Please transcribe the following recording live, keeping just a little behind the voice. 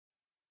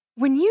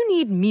When you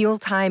need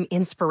mealtime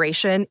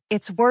inspiration,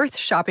 it's worth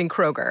shopping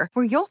Kroger,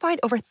 where you'll find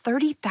over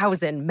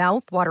 30,000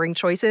 mouth-watering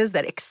choices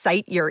that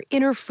excite your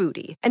inner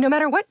foodie. And no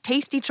matter what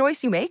tasty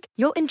choice you make,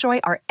 you'll enjoy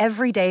our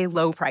everyday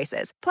low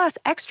prices, plus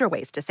extra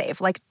ways to save,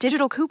 like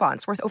digital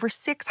coupons worth over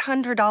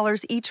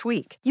 $600 each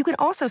week. You can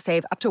also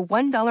save up to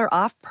 $1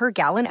 off per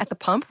gallon at the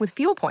pump with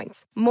fuel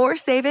points. More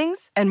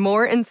savings and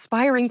more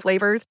inspiring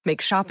flavors make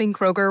shopping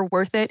Kroger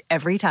worth it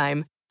every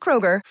time.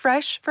 Kroger,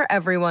 fresh for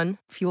everyone.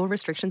 Fuel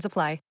restrictions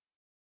apply.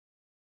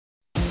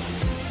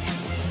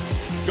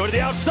 Go to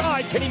the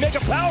outside. Can he make a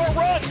power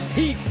run?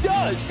 He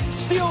does.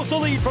 Steals the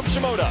lead from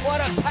Shimoda.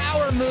 What a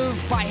power move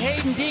by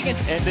Hayden Deegan.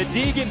 And the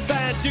Deegan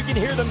fans, you can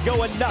hear them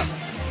going nuts.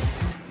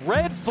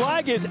 Red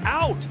flag is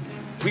out.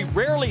 We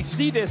rarely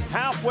see this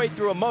halfway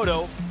through a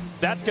moto.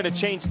 That's going to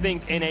change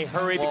things in a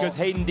hurry because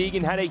Hayden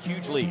Deegan had a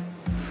huge lead.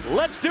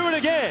 Let's do it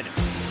again.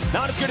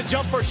 Not as good a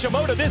jump for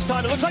Shimoda this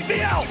time. It looks like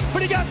Vial,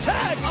 but he got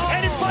tagged,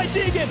 and it's by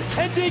Deegan.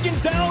 And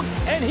Deegan's down,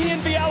 and he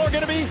and Vial are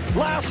going to be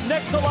last,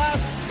 next to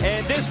last.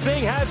 And this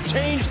thing has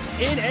changed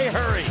in a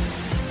hurry.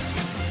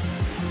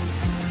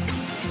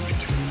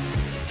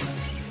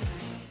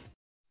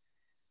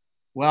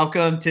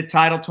 Welcome to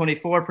Title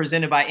 24,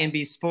 presented by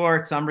NB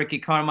Sports. I'm Ricky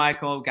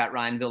Carmichael. We've got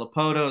Ryan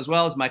Villapoto as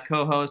well as my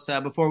co-host.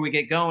 Before we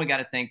get going, we got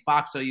to thank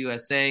Foxo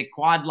USA,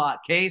 Quad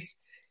Lock Case,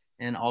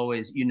 and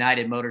always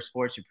United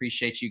Motorsports. We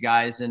appreciate you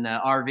guys. And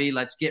RV,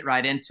 let's get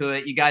right into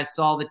it. You guys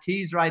saw the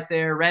tease right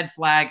there. Red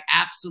flag,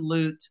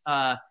 absolute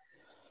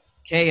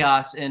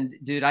chaos. And,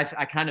 dude, I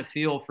kind of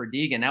feel for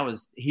Deegan. That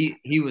was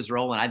he was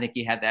rolling. I think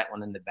he had that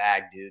one in the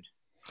bag, dude.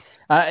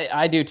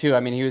 I do too. I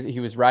mean, he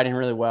was riding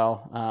really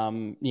well.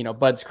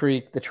 Budds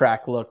Creek, the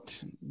track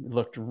looked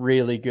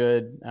really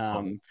good.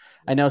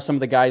 I know some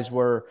of the guys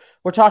were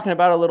talking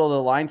about a little of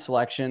the line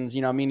selections,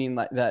 meaning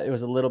that it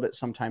was a little bit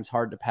sometimes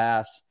hard to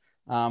pass.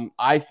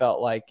 I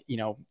felt like,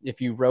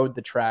 if you rode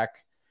the track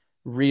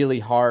really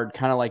hard,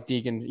 kind of like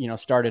Deegan,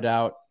 started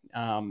out,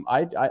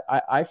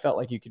 I felt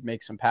like you could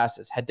make some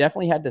passes.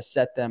 Definitely had to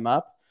set them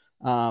up.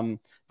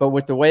 But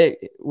with the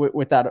way,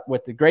 with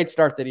the great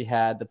start that he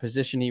had, the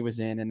position he was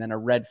in, and then a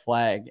red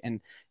flag. And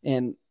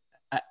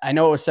I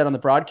know it was said on the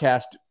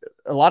broadcast,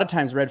 a lot of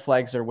times red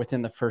flags are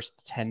within the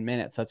first 10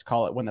 minutes, let's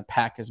call it, when the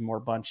pack is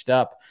more bunched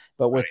up.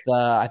 But with,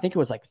 I think it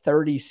was like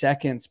 30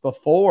 seconds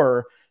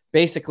before,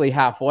 basically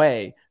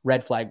halfway,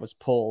 red flag was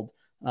pulled.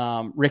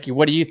 Ricky,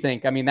 what do you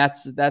think? I mean,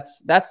 that's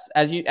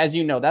as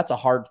you know, that's a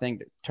hard thing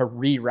to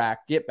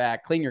re-rack, get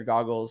back, clean your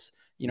goggles,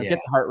 get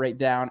the heart rate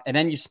down, and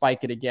then you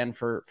spike it again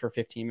for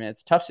 15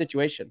 minutes. Tough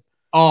situation.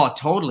 Oh,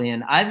 totally.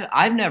 And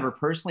I've never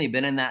personally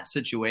been in that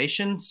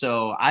situation,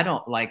 so I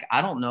don't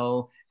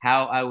know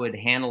how I would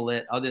handle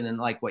it other than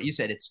like what you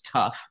said. It's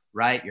tough,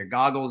 right? Your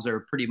goggles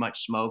are pretty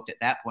much smoked at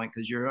that point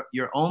because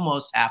you're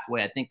almost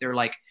halfway. I think they're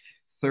like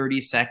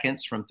 30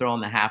 seconds from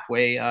throwing the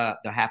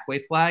halfway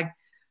flag.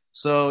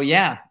 So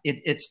yeah,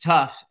 it's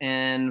tough.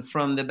 And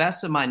from the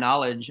best of my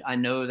knowledge, I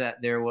know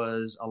that there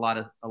was a lot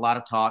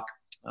of talk,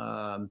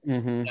 on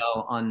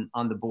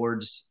the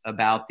boards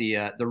about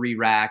the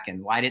re-rack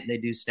and why didn't they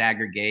do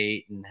stagger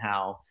gate, and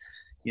how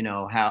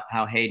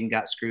Hayden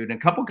got screwed and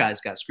a couple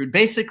guys got screwed.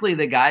 Basically,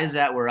 the guys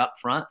that were up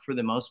front for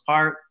the most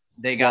part,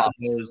 they got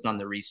hosed on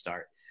the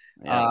restart.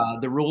 Yeah.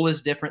 The rule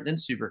is different than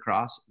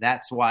Supercross.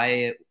 That's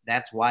why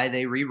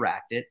they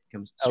re-racked it.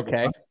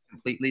 Okay.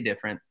 Completely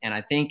different. And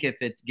I think if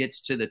it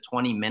gets to the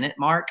 20-minute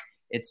mark,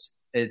 it's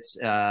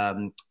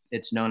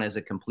known as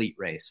a complete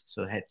race.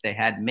 So if they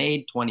had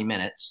made 20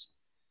 minutes,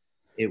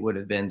 the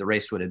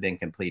race would have been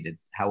completed.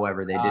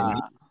 However, they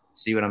didn't.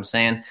 See what I'm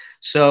saying?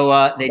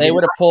 So they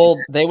would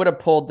have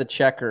pulled the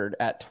checkered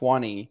at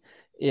 20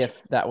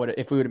 if we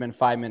would have been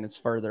 5 minutes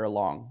further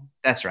along.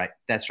 That's right.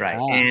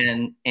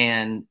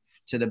 And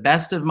to the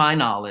best of my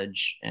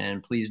knowledge,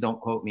 and please don't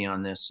quote me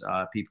on this,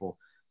 people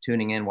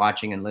tuning in,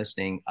 watching, and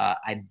listening,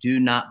 I do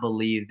not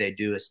believe they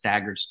do a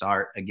staggered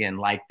start again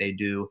like they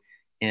do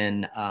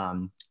in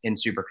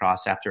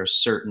Supercross after a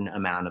certain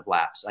amount of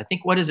laps. I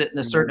think, what is it? In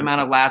a certain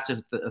amount of laps, if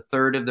a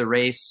third of the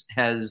race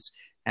has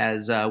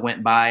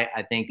went by,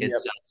 I think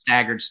it's a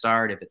staggered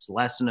start. If it's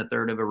less than a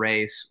third of a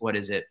race, what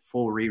is it?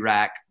 Full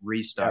re-rack,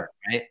 restart,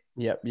 right?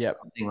 Yep.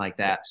 Something like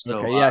that. So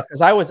okay,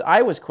 because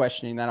I was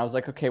questioning that. I was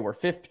like, okay,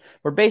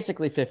 we're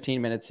basically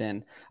 15 minutes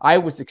in. I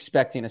was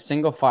expecting a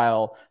single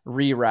file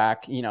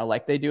re-rack,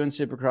 like they do in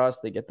Supercross.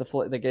 They get the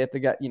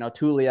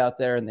Thule out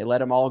there and they let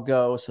them all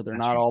go, so they're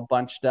not all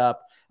bunched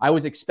up. I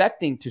was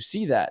expecting to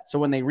see that. So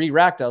when they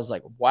re-racked, I was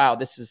like, wow,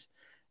 this is.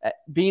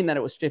 Being that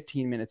it was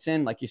 15 minutes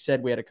in, like you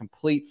said, we had a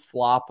complete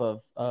flop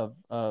of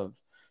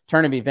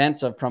turn of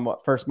events from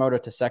first moto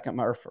to second,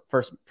 or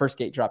first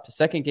gate drop to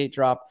second gate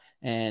drop.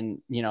 And,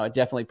 it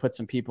definitely put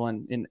some people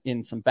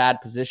in some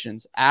bad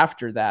positions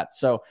after that.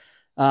 So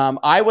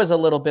I was a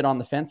little bit on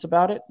the fence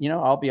about it.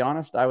 I'll be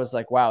honest. I was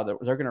like, wow,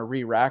 they're going to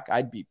re-rack.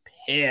 I'd be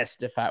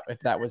pissed if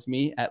that was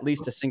me. At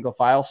least a single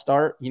file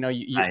start.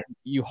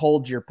 You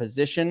hold your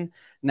position.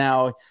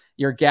 Now,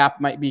 your gap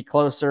might be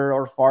closer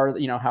or far,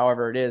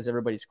 however it is,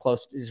 everybody's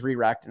close, is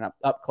re-racked and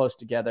up close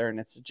together. And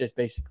it's just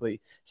basically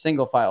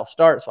single file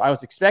start. So I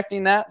was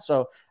expecting that.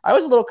 So I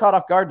was a little caught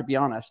off guard, to be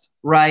honest.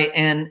 Right.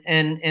 And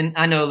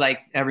I know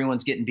like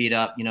everyone's getting beat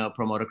up,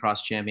 Pro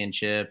Motocross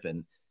Championship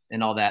and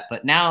all that.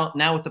 But now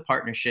with the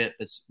partnership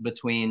that's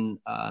between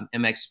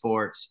MX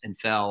Sports and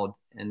Feld,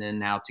 and then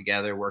now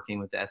together working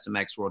with the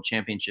SMX World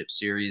Championship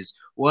Series,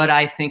 what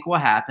I think will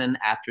happen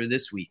after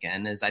this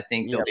weekend is I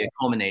think there'll be a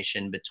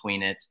culmination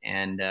between it.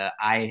 And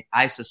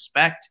I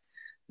suspect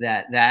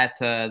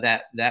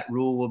that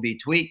rule will be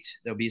tweaked.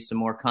 There'll be some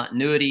more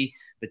continuity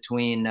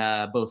between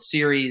both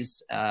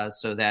series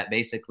so that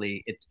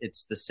basically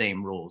it's the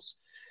same rules.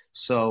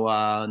 So,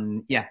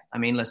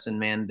 listen,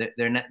 man,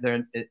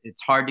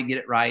 it's hard to get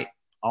it right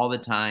all the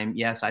time.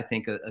 Yes, I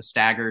think a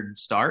staggered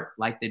start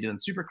like they do in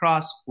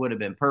Supercross would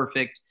have been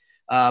perfect.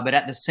 But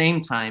at the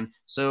same time,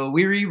 so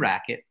we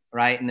re-rack it,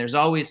 right? And there's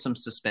always some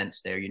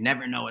suspense there. You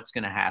never know what's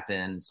going to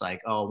happen. It's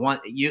like,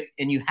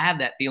 you have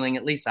that feeling,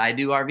 at least I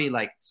do, RV,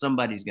 like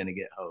somebody's going to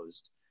get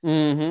hosed.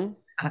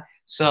 Mm-hmm.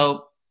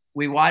 So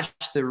we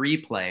watched the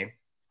replay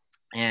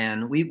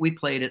and we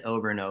played it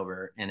over and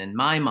over. And in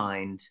my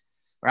mind,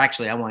 or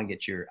actually, I want to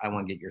get your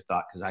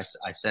thought because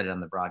I said it on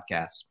the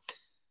broadcast.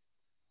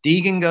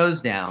 Deegan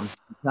goes down,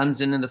 comes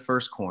into the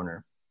first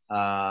corner.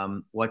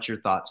 What's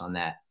your thoughts on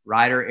that?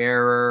 Rider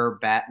error,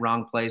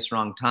 wrong place,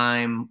 wrong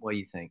time. What do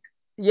you think?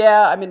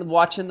 Yeah, I mean,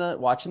 watching the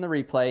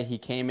replay, he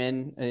came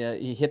in,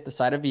 he hit the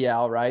side of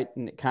Vial, right,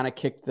 and it kind of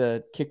kicked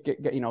the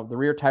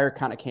rear tire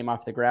kind of came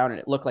off the ground, and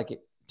it looked like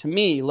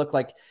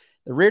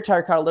the rear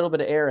tire caught a little bit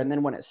of air, and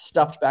then when it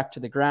stuffed back to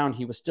the ground,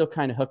 he was still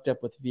kind of hooked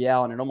up with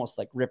Vial, and it almost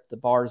like ripped the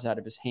bars out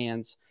of his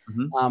hands.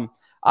 Mm-hmm.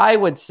 I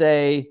would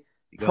say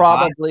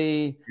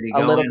probably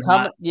a little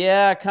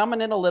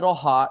coming in a little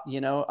hot,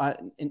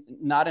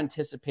 not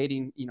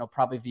anticipating,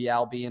 probably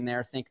Vial being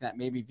there, thinking that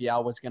maybe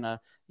Vial was going to,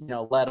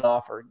 let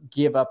off or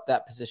give up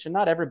that position.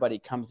 Not everybody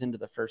comes into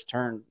the first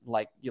turn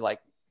like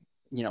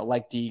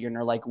Deegan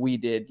or like we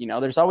did.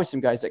 There's always some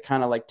guys that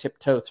kind of like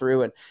tiptoe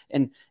through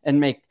and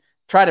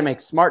try to make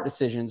smart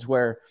decisions,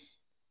 where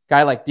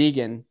guy like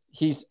Deegan,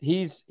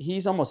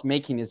 he's almost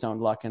making his own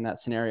luck in that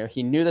scenario.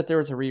 He knew that there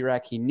was a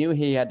re-rack. He knew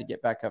he had to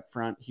get back up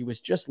front. He was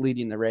just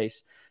leading the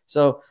race.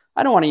 So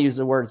I don't want to use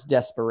the words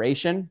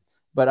desperation,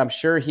 but I'm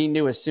sure he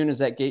knew as soon as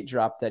that gate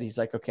dropped that he's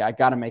like, okay, I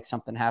got to make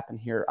something happen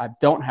here. I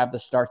don't have the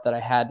start that I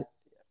had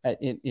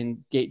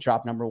in gate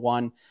drop number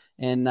 1,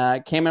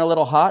 and came in a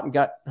little hot and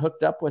got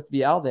hooked up with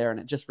Vial there, and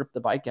it just ripped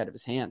the bike out of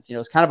his hands.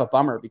 It's kind of a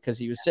bummer because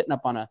he was sitting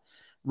up on a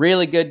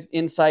really good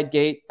inside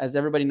gate. As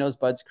everybody knows,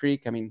 Budds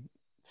Creek, I mean,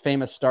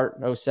 famous start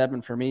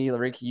 07 for me.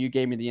 Ricky, you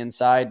gave me the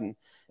inside, and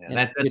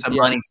that's a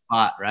money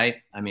spot, right?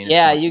 I mean,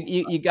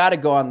 you got to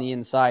go on the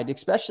inside,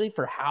 especially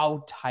for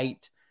how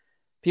tight.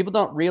 People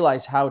don't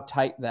realize how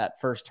tight that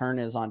first turn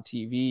is on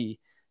TV.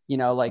 You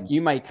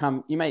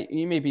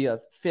may be a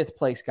 5th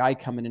place guy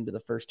coming into the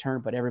first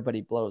turn, but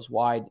everybody blows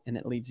wide and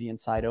it leaves the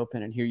inside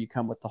open. And here you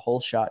come with the whole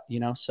shot,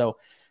 So,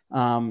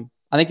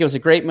 I think it was a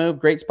great move,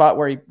 great spot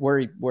where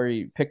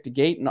he picked a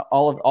gate, and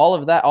all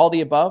of that, all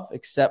the above,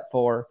 except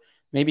for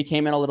maybe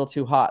came in a little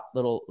too hot,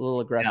 little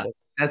aggressive. Yeah,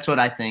 that's what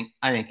I think.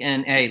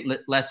 And hey,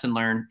 lesson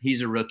learned.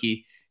 He's a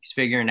rookie. He's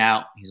figuring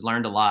out. He's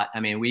learned a lot. I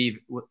mean,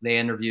 they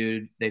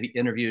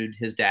interviewed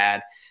his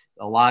dad.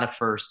 A lot of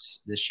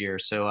firsts this year.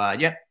 So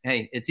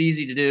hey, it's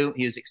easy to do.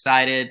 He was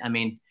excited. I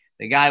mean,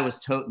 the guy was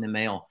toting the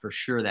mail for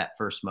sure that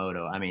first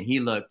moto. I mean, he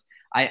looked.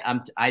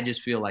 I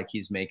just feel like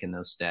he's making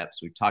those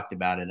steps. We've talked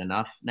about it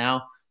enough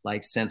now.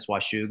 Like since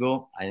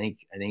Washougal, I think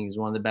he's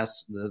one of the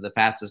best, the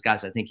fastest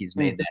guys. I think he's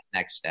made that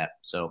next step.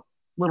 So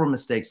little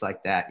mistakes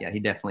like that. Yeah, he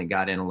definitely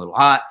got in a little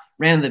hot,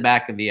 ran to the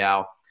back of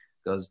Vial,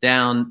 goes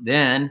down.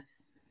 Then,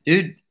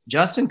 dude,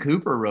 Justin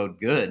Cooper rode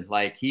good.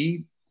 Like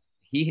he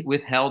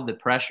withheld the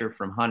pressure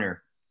from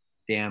Hunter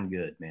damn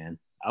good, man.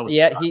 I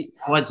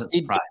wasn't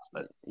surprised,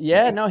 but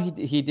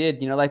he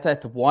did. Like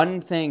that. The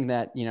one thing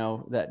that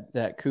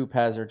that Coop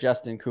has, or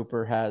Justin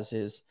Cooper has,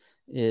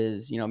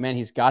 is man,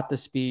 he's got the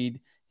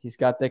speed, he's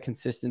got the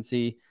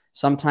consistency.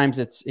 Sometimes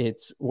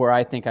it's where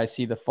I think I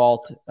see the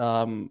fault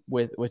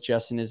with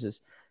Justin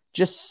is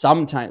just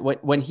sometimes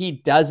when he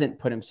doesn't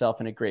put himself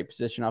in a great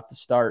position off the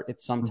start,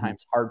 it's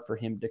sometimes hard for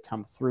him to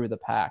come through the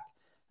pack.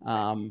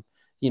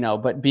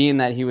 But being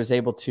that he was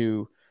able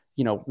to,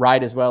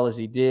 ride as well as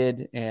he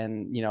did,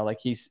 and like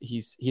he's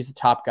the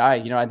top guy.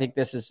 I think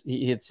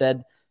he had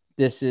said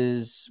this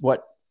is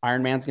what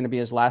Ironman's going to be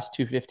his last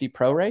 250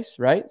 pro race,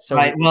 right? So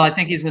right. Well, I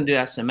think he's going to do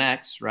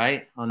SMX,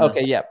 right?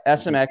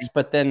 SMX,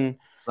 but then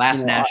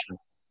last national.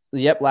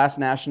 Last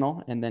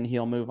national, and then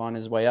he'll move on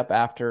his way up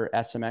after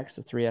SMX,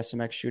 the 3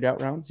 SMX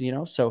shootout rounds.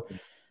 So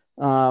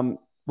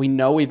we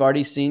know we've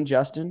already seen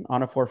Justin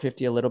on a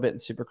 450 a little bit in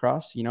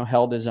Supercross.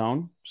 Held his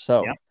own.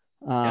 So.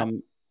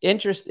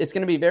 It's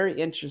going to be very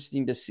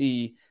interesting to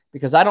see,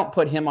 because I don't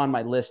put him on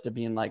my list of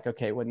being like,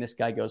 okay, when this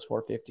guy goes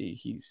 450,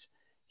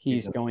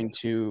 he's going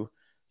to,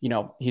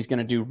 he's going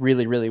to do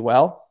really, really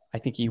well. I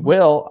think he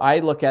will. I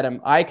kind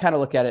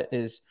of look at it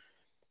as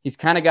he's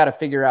kind of got to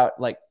figure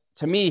out, like,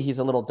 to me, he's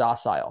a little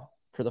docile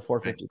for the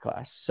 450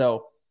 class.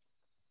 So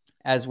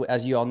as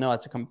you all know,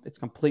 it's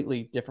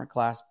completely different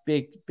class,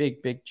 big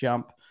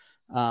jump.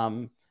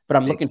 But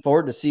I'm looking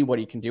forward to see what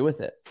he can do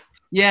with it.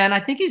 Yeah, and I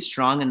think he's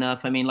strong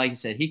enough. I mean, like you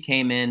said, he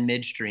came in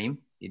midstream.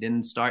 He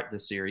didn't start the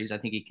series. I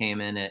think he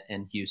came in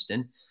in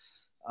Houston.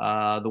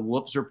 The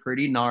whoops are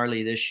pretty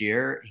gnarly this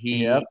year.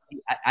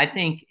 I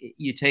think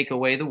you take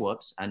away the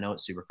whoops. I know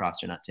it's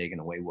Supercross, you're not taking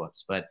away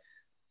whoops, but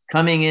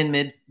coming in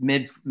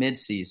mid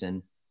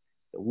season,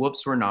 the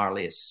whoops were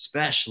gnarly,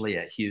 especially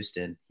at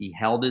Houston. He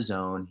held his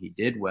own. He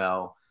did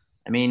well.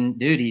 I mean,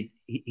 dude,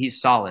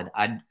 he's solid.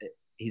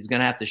 He's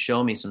going to have to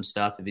show me some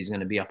stuff if he's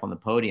going to be up on the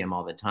podium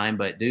all the time.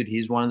 But, dude,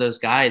 he's one of those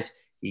guys.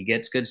 He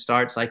gets good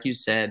starts, like you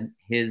said.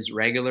 His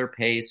regular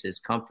pace, his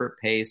comfort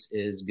pace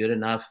is good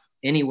enough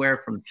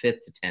anywhere from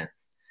 5th to 10th.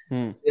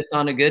 5th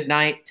on a good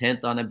night,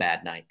 10th on a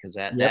bad night. Because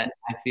that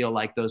I feel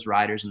like those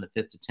riders in the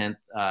 5th to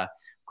 10th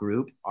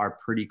group are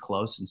pretty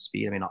close in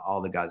speed. I mean,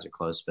 all the guys are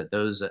close. But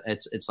those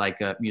it's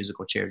like a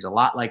musical chairs, a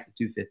lot like the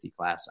 250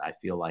 class, I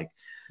feel like.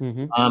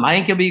 I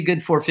think he'll be a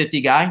good 450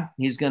 guy.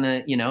 He's going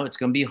to, it's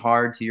going to be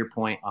hard, to your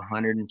point,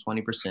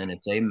 120%.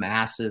 It's a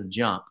massive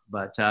jump,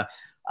 but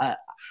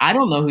I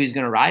don't know who he's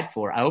going to ride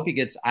for. I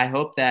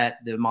hope that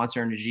the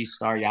Monster Energy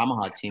Star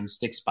Yamaha team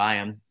sticks by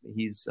him.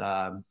 He's,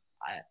 it'll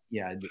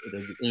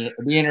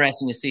be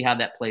interesting to see how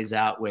that plays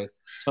out with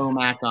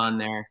Tomac on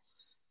there,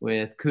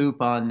 with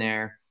Coop on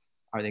there.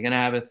 Are they going to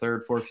have a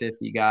third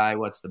 450 guy?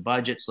 What's the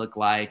budgets look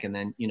like? And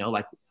then,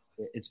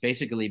 it's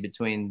basically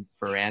between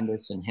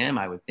Ferrandis and him,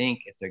 I would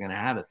think, if they're going to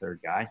have a third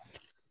guy.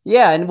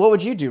 Yeah, and what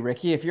would you do,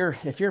 Ricky, if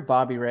you're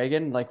Bobby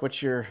Reagan? Like,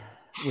 are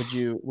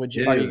you going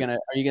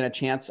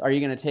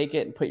to take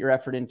it and put your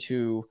effort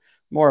into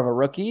more of a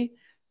rookie,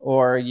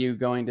 or are you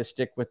going to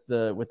stick with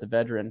the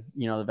veteran,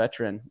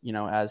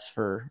 as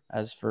for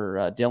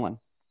Dylan?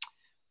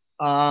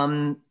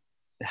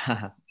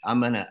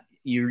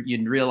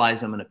 You'd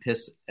realize I'm going to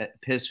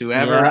piss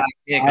whoever I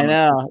pick. I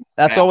know.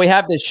 That's why we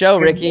have this show,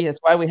 Ricky. That's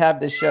why we have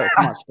this show.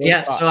 Come on.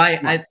 Yeah. So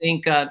I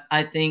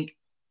think,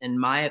 in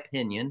my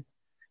opinion,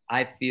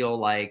 I feel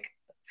like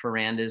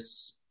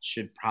Ferrandis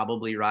should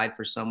probably ride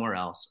for somewhere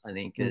else. I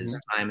think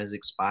his time has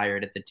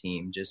expired at the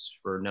team, just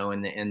for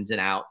knowing the ins and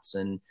outs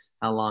and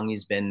how long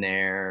he's been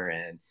there.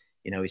 And,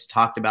 he's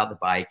talked about the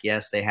bike.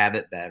 Yes, they have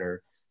it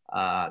better.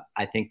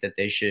 I think that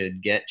they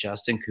should get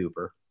Justin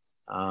Cooper.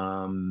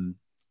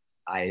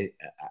 I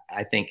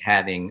think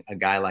having a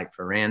guy like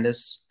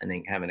Ferrandis, I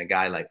think having a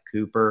guy like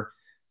Cooper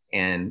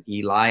and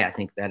Eli, I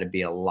think that'd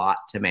be a lot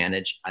to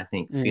manage. I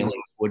think feelings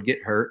would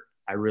get hurt.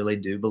 I really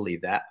do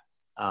believe that,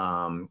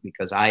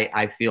 because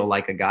I feel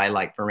like a guy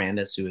like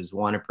Ferrandis, who has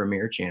won a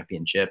premier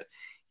championship,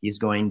 he's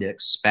going to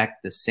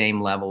expect the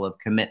same level of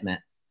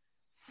commitment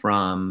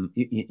from,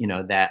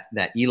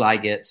 that Eli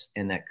gets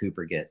and that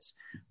Cooper gets.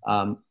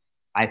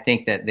 I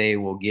think that they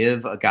will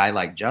give a guy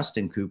like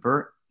Justin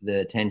Cooper the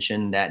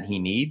attention that he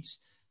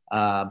needs.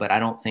 But I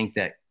don't think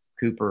that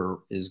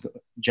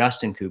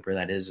Justin Cooper,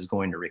 that is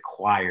going to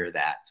require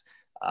that.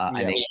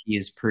 I think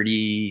he's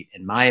pretty,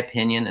 in my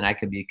opinion, and I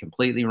could be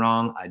completely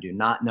wrong. I do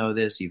not know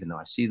this, even though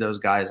I see those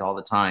guys all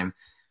the time.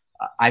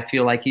 I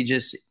feel like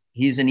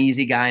he's an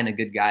easy guy and a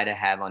good guy to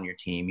have on your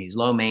team. He's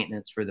low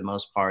maintenance for the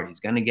most part.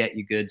 He's going to get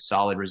you good,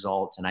 solid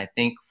results. And I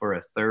think for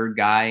a third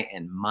guy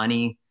and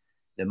money,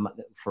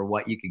 for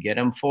what you could get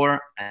him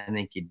for, I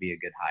think he'd be a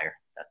good hire.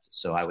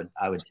 So I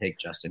would take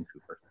Justin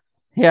Cooper.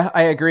 Yeah,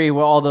 I agree.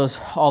 Well,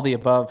 all the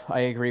above, I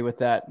agree with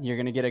that. You're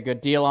going to get a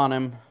good deal on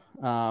him.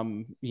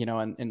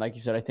 And like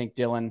you said, I think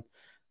Dylan,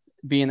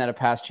 being that a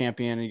past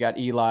champion, you got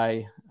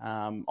Eli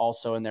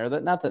also in there.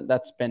 Not that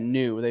that's been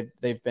new.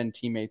 They've been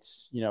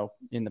teammates,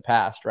 in the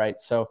past, right?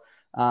 So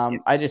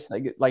I just,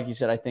 like you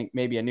said, I think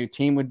maybe a new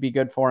team would be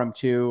good for him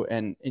too.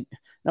 And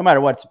no matter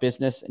what, it's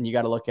business, and you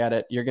got to look at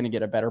it. You're going to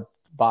get a better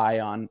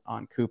buy on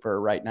Cooper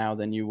right now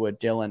than you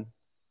would Dylan.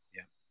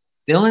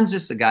 Dylan's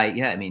just a guy.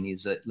 Yeah. I mean,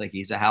 he's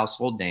a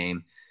household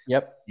name.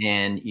 Yep.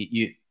 And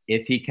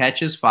if he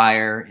catches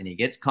fire and he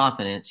gets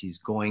confidence, he's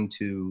going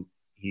to,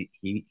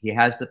 he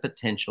has the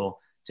potential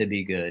to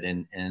be good.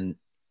 And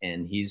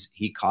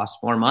he costs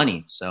more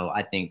money. So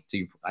I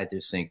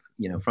just think,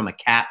 from a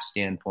cap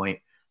standpoint,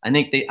 I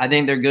think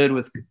they're good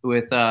with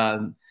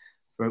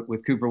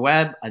Cooper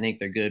Webb. I think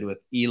they're good with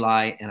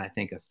Eli, and I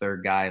think a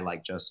third guy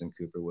like Justin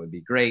Cooper would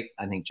be great.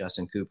 I think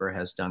Justin Cooper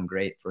has done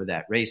great for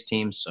that race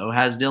team. So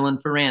has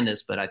Dylan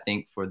Ferrandis, but I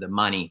think for the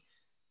money,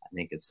 I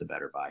think it's the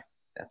better buy.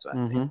 That's what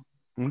I think.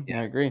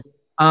 Yeah, I agree.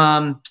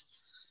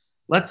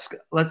 Let's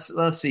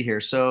see here.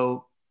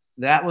 So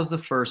that was the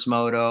first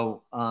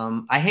moto.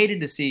 I hated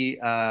to see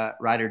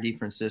Ryder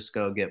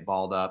DeFrancisco get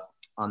balled up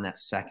on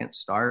that second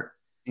start.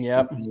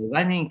 Yeah,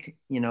 I think,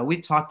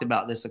 we've talked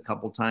about this a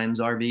couple times,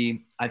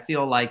 RV. I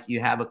feel like you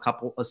have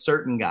a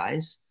certain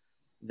guys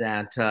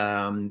that,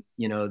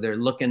 they're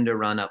looking to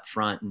run up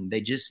front, and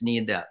they just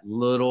need that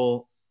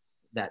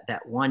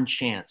one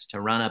chance to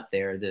run up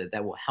there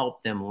that will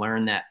help them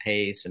learn that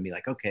pace and be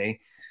like, okay,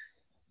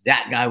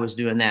 that guy was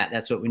doing that.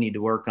 That's what we need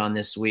to work on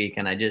this week.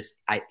 And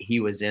he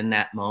was in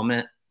that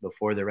moment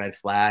before the red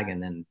flag.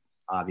 And then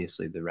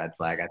obviously the red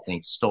flag, I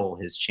think, stole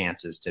his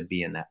chances to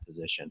be in that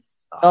position.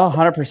 Oh,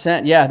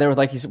 100%. Yeah. There were,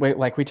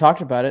 like we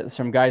talked about it,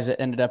 some guys that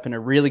ended up in a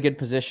really good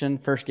position,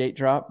 first gate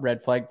drop,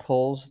 red flag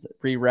pulls,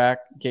 re-rack,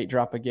 gate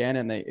drop again,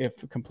 and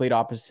if complete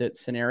opposite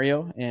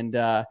scenario. And,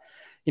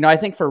 I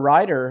think for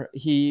Ryder,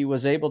 he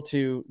was able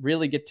to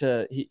really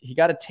he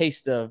got a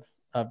taste of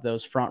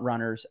those front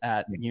runners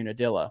at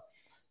Unadilla.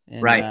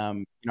 And, right.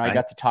 I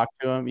got to talk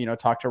to him,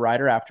 talk to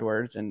Ryder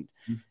afterwards, and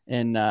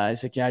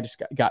he's like, yeah, I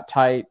just got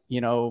tight,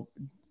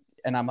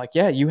 and I'm like,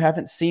 yeah, you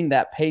haven't seen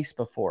that pace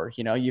before.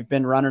 You've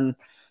been running,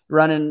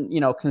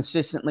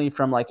 consistently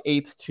from like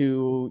 8th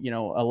to,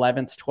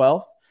 11th,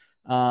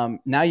 12th.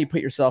 Now you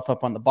put yourself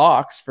up on the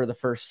box for the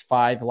first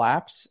 5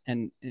 laps,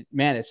 and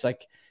man, it's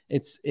like,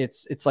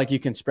 it's like you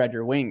can spread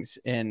your wings.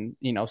 And,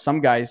 some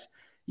guys,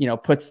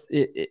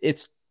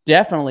 it's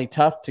definitely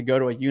tough to go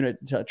to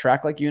a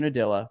track like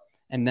Unadilla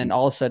and then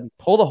all of a sudden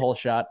pull the whole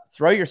shot,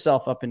 throw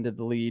yourself up into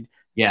the lead.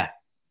 Yeah.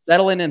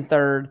 Settle in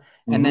third,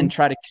 and then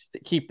try to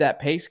keep that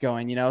pace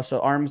going,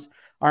 So arms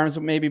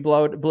maybe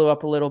blew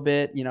up a little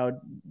bit,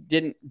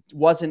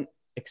 wasn't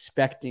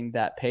expecting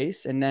that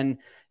pace. And then,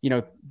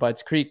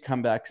 Budds Creek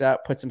comes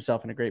out, puts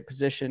himself in a great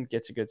position,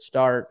 gets a good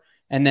start.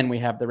 And then we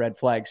have the red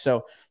flag.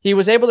 So he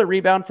was able to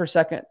rebound for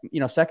second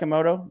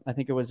moto. I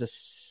think it was a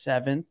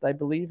 7th, I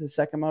believe, the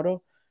second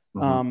moto.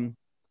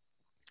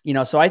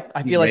 So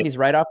I feel like he's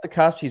right off the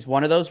cusp. He's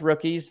one of those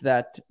rookies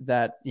that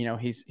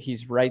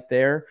he's right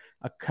there.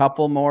 A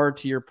couple more,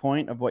 to your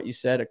point of what you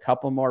said, a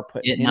couple more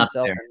putting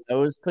himself in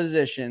those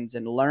positions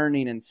and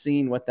learning and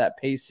seeing what that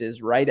pace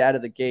is right out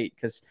of the gate.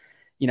 Because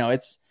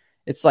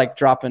it's like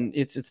dropping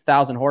it's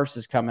 1,000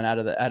 horses coming out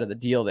of the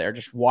deal there,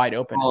 just wide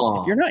open.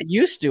 If you're not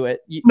used to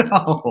it,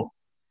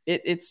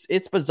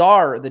 it's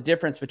bizarre, the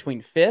difference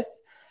between 5th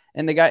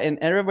and the guy, and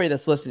everybody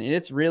that's listening,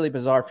 it's really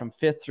bizarre from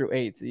 5th through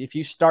 8th. If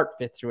you start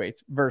 5th through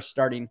 8th versus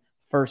starting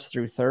 1st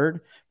through 3rd,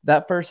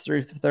 that 1st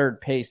through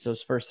 3rd pace,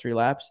 those first 3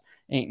 laps,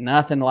 ain't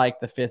nothing like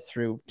the 5th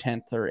through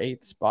 10th or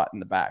 8th spot in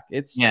the back.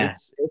 It's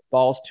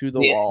balls to the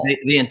wall.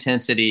 The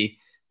intensity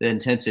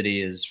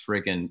is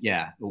freaking,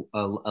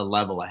 a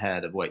level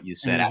ahead of what you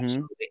said.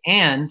 Absolutely.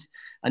 And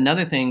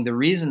another thing, the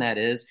reason that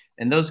is,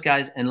 and those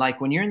guys, and like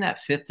when you're in that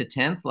 5th to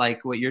 10th,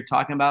 like what you're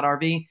talking about,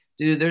 RV,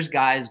 dude, there's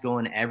guys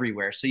going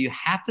everywhere. So you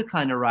have to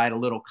kind of ride a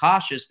little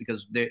cautious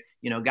because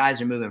guys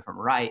are moving from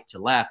right to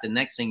left. And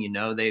next thing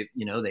they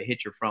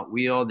hit your front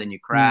wheel, then you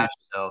crash.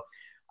 So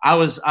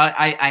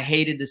I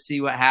hated to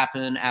see what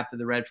happened after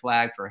the red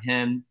flag for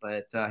him,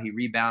 but he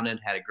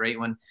rebounded, had a great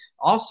one.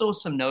 Also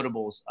some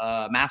notables,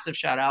 massive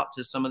shout out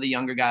to some of the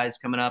younger guys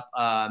coming up.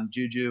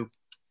 Juju,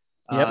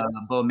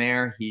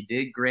 Beaumare, he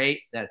did great.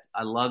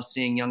 I love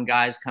seeing young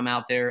guys come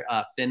out there.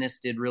 Finnis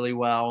did really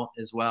well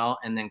as well.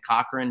 And then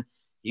Cochran,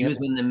 he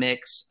was in the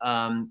mix.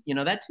 That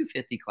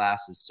 250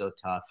 class is so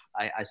tough.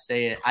 I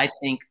say it. I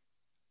think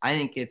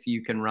if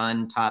you can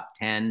run top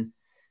 10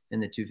 in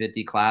the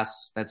 250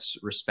 class, that's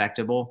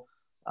respectable,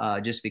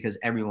 just because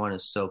everyone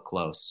is so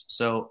close.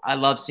 So I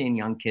love seeing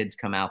young kids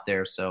come out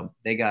there. So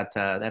they got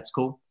that's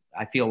cool.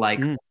 I feel like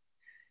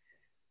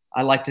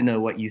I like to know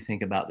what you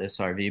think about this,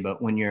 RV,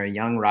 but when you're a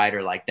young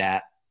rider like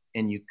that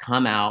and you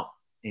come out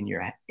and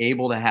you're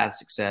able to have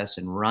success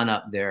and run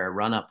up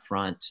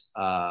front,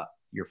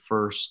 your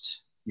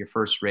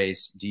first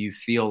race, do you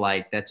feel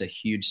like that's a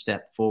huge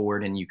step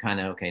forward and you kind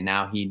of, okay,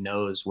 now he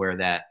knows where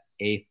that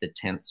 8th to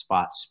 10th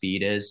spot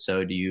speed is?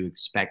 So do you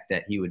expect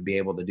that he would be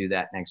able to do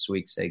that next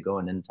week, say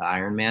going into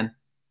Ironman?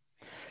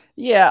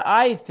 Yeah,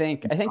 I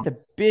think the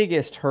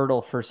biggest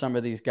hurdle for some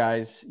of these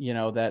guys,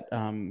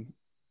 that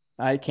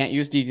I can't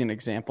use Deegan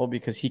example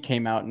because he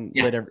came out and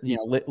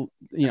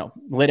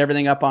lit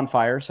everything up on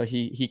fire. So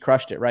he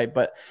crushed it. Right.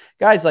 But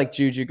guys like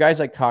Juju, guys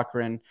like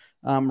Cochran,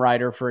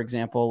 Ryder, for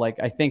example, like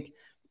I think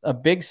a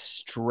big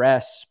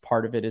stress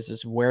part of it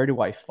is where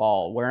do I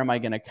fall? Where am I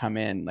going to come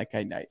in? Like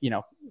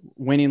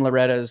winning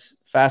Loretta's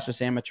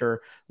fastest amateur,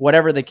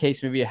 whatever the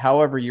case may be,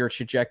 however your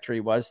trajectory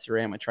was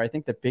through amateur. I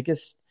think the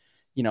biggest,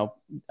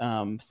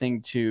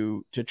 thing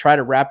to try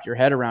to wrap your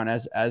head around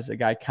as a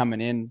guy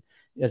coming in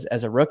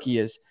as a rookie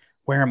is,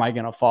 where am I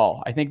going to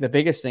fall? I think the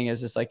biggest thing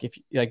is like, if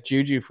like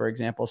Juju, for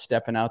example,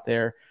 stepping out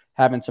there,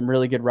 having some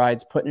really good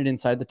rides, putting it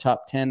inside the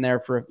top 10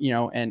 there for,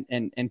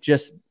 and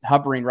just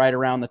hovering right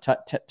around the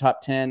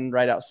top 10,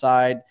 right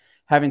outside,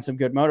 having some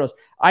good motos.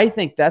 I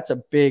think that's a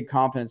big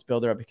confidence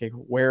builder. Okay,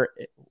 where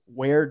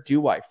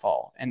do I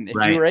fall? And if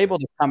you were able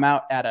to come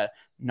out at a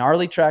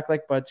gnarly track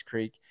like Budds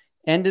Creek,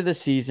 end of the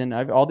season,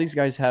 all these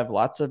guys have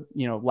lots of,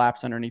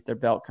 laps underneath their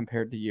belt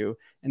compared to you.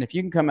 And if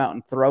you can come out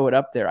and throw it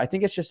up there, I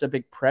think it's just a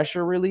big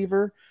pressure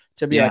reliever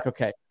to be like,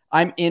 okay,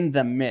 I'm in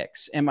the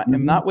mix. I'm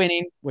not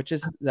winning,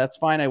 that's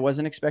fine. I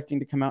wasn't expecting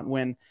to come out and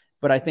win,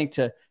 but I think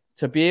to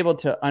be able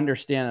to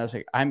understand, I was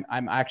like, I'm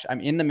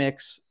in the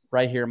mix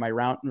right here, my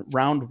round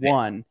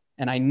one.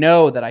 And I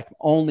know that I'm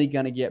only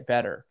going to get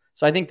better.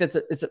 So I think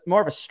it's more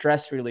of a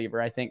stress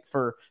reliever. I think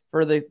for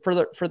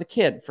the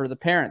kid, for the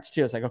parents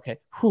too. It's like, okay,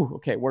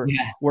 we're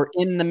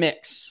in the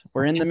mix.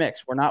 We're in the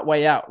mix. We're not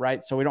way out,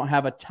 right? So we don't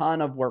have a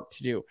ton of work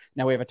to do.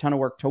 Now we have a ton of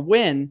work to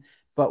win,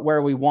 but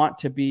where we want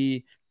to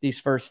be these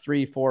first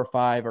 3, 4,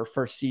 5 or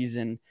first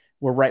season,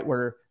 we're right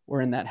where we're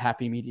in that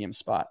happy medium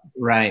spot.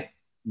 Right.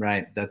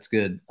 That's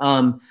good.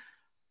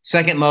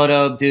 Second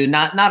moto, dude,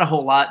 not a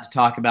whole lot to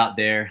talk about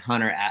there.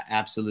 Hunter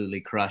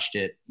absolutely crushed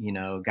it.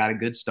 Got a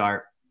good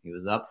start. He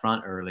was up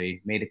front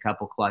early, made a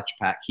couple clutch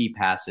key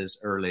passes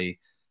early.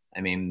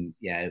 I mean,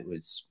 yeah, it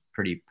was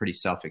pretty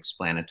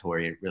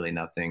self-explanatory. Really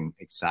nothing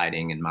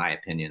exciting in my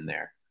opinion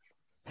there.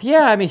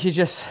 Yeah, I mean, he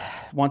just,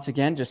 once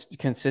again, just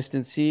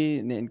consistency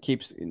and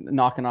keeps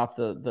knocking off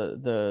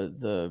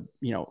the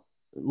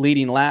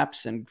leading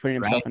laps and putting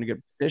himself in a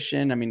good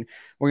position. I mean,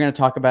 we're going to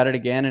talk about it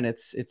again, and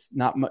it's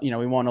not,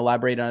 we won't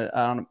elaborate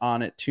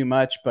on it too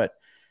much, but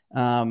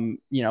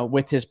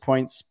with his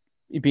points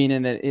being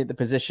in the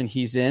position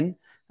he's in,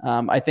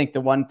 I think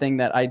the one thing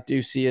that I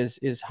do see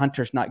is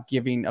Hunter's not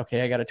giving,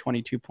 okay, I got a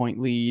 22-point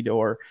lead,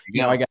 or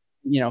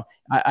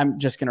I'm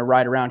just going to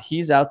ride around.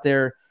 He's out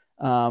there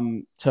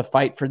to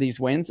fight for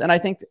these wins, and I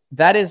think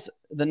that is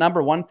the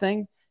number one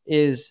thing.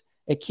 Is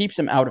it keeps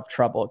him out of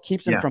trouble. It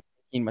keeps him from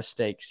making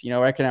mistakes.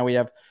 Right now we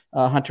have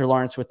Hunter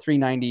Lawrence with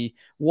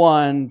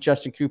 391,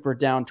 Justin Cooper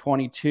down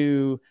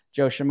 22,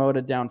 Joe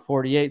Shimoda down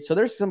 48. So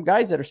there's some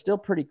guys that are still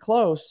pretty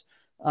close.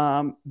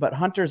 But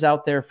Hunter's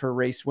out there for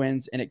race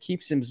wins, and it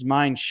keeps his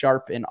mind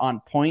sharp and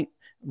on point,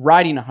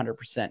 riding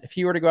 100%. If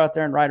he were to go out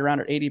there and ride around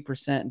at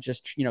 80% and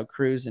just,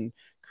 cruise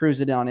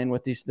it down in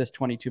with this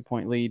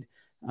 22-point lead,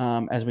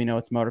 as we know,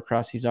 it's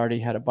motocross. He's already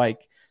had a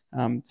bike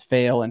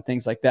fail and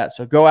things like that.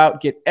 So go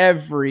out, get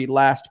every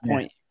last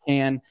point you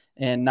can,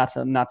 and not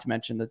to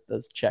mention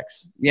those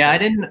checks. Yeah,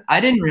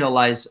 I didn't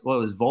realize what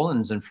was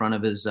Volan's in front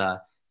of his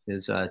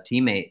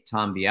teammate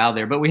Tom Bial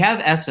there, but we have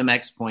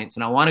SMX points,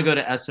 and I want to go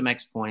to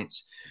SMX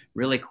points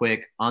really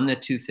quick on the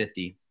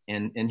 250,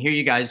 and here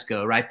you guys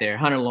go right there.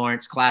 Hunter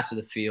Lawrence, class of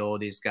the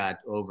field. He's got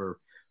over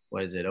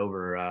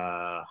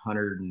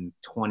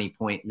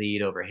 120-point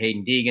lead over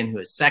Hayden Deegan, who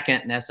is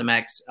second in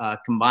SMX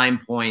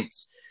combined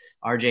points.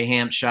 RJ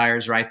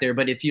Hampshire's right there,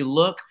 but if you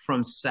look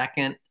from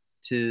second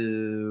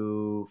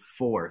to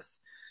fourth,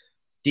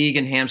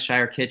 Deegan,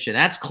 Hampshire, Kitchen,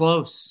 that's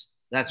close.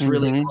 That's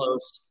really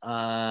close.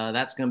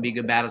 That's going to be a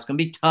good battle. It's going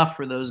to be tough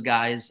for those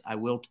guys. I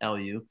will tell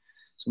you,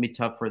 it's going to be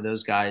tough for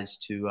those guys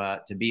to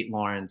beat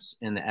Lawrence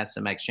in the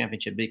SMX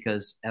championship,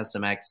 because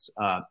SMX,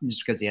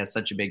 just because he has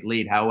such a big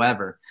lead.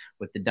 However,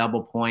 with the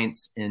double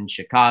points in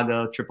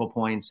Chicago, triple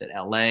points at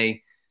LA,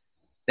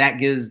 that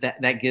gives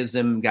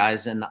them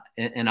guys an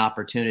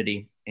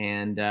opportunity.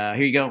 And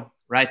here you go,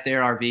 right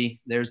there, RV.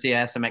 There's the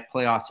SMX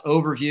playoffs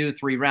overview.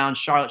 3 rounds,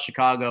 Charlotte,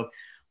 Chicago.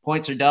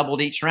 Points are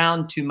doubled each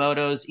round, 2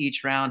 motos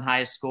each round,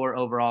 highest score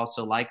overall.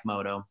 So like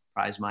Moto,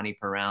 prize money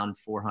per round,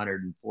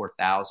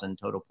 $404,000,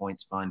 total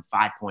points fund,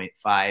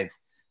 $5.5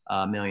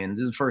 million.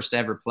 This is the first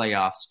ever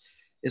playoffs.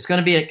 It's going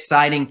to be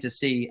exciting to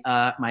see.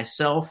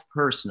 Myself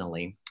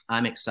personally,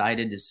 I'm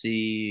excited to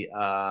see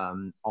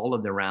all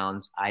of the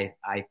rounds. I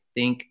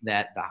think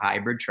that the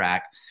hybrid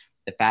track,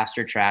 the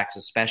faster tracks,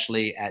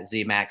 especially at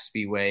ZMAX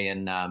Speedway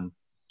and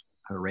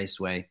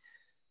Raceway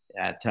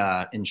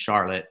in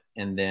Charlotte,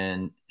 and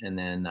then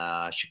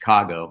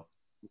Chicago,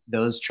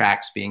 those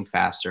tracks being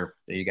faster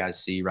that you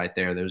guys see right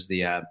there. There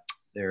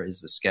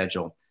is the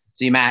schedule.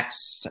 ZMAX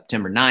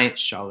September 9th,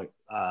 Charlotte,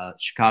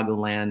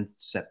 Chicagoland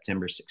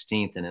September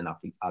 16th, and then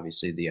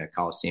obviously the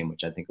Coliseum,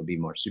 which I think will be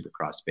more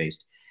Supercross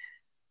based.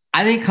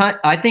 I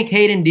think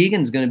Hayden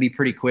Deegan's going to be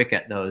pretty quick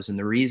at those, and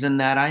the reason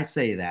that I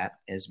say that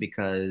is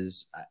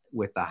because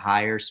with the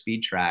higher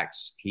speed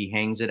tracks, he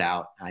hangs it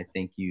out. I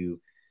think you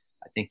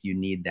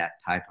need that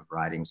type of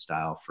riding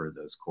style for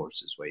those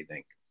courses. What do you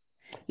think?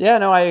 Yeah,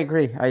 no, I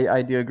agree.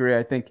 I do agree.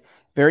 I think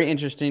very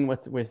interesting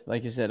with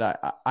like you said,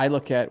 I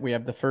look at, we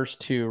have the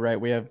first 2,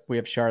 right? We have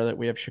Charlotte,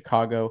 we have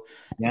Chicago.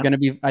 Yeah. Going to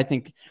be, I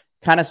think,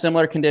 kind of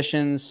similar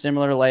conditions,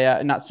 similar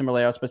layout, not similar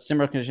layouts, but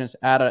similar conditions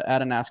at a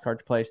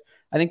NASCAR place.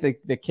 I think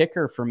the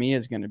kicker for me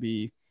is going to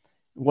be,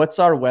 what's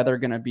our weather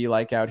going to be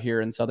like out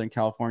here in Southern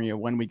California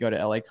when we go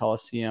to LA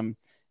Coliseum,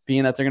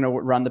 being that they're going to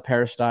run the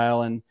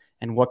peristyle, and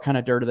what kind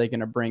of dirt are they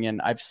going to bring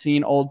in? I've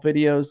seen old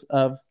videos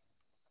of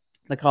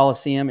the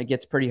Coliseum. It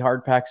gets pretty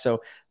hard packed.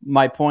 So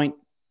my point,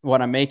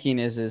 what I'm making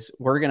is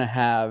we're going to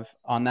have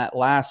on that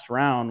last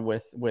round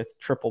with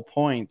triple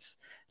points.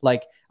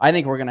 Like, I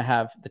think we're going to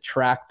have the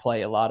track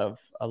play a lot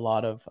of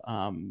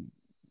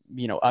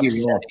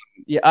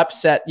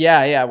upset.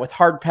 Yeah. With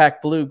hard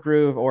packed blue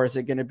groove, or is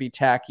it going to be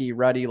tacky,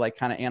 ruddy, like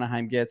kind of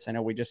Anaheim gets? I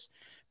know we just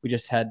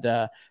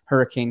had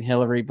Hurricane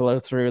Hillary blow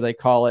through, they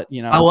call it,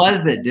 How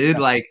was it, dude?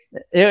 Like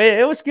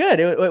it was good.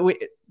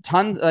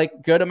 Tons,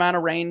 like good amount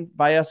of rain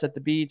by us at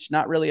the beach,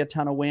 not really a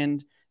ton of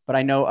wind, but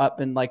I know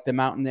up in like the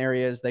mountain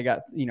areas, they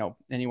got,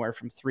 anywhere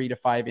from 3 to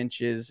 5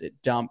 inches. It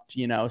dumped,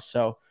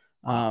 so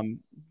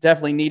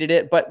definitely needed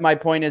it. But my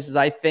point is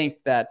I think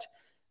that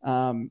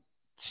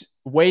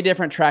way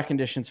different track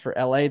conditions for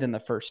LA than the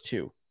first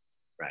 2.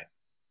 Right.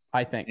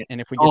 I think. And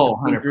if we get the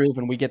blue 100%. groove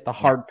and we get the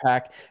hard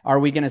pack, are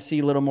we going to see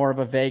a little more of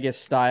a Vegas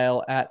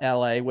style at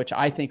LA, which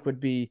I think would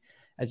be,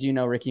 as you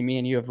know, Ricky, me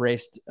and you have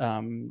raced,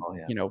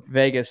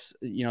 Vegas,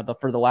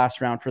 for the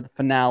last round, for the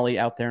finale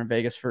out there in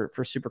Vegas for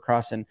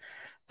Supercross. And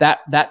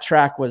that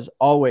track was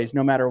always,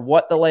 no matter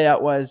what the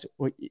layout was,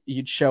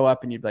 you'd show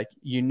up and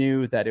you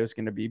knew that it was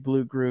going to be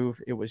blue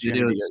groove. It was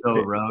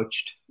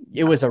roached.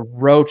 It was a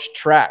roach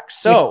track.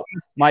 So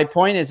my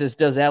point is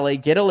does LA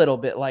get a little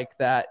bit like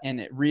that? And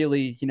it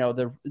really,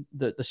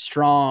 the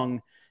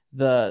strong,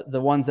 the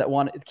ones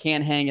that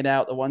can hang it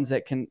out, the ones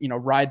that can,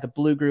 ride the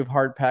blue groove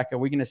hard pack. Are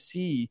we going to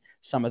see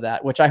some of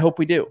that, which I hope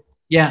we do?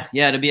 Yeah,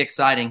 it'll be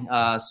exciting.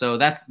 So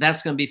that's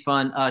going to be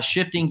fun.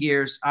 Shifting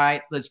gears. All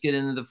right, let's get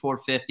into the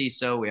 450.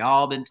 So we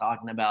all been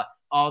talking about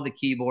all the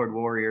keyboard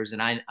warriors,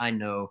 and I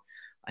know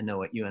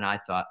what you and I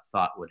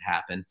thought would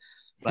happen.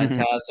 But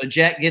so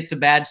Jett gets a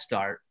bad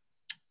start,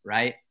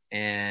 right?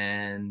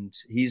 And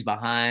he's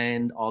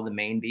behind all the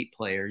main beat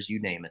players, you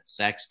name it,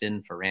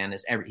 Sexton,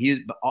 Ferrandis, he's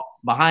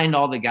behind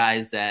all the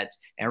guys that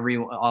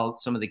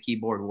some of the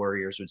keyboard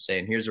warriors would say.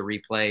 And here's a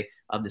replay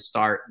of the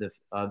start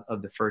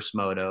of the first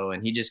moto,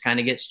 and he just kind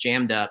of gets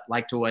jammed up,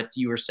 like to what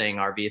you were saying,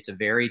 RV. It's a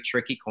very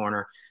tricky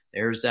corner.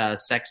 There's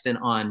Sexton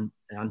on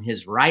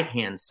his right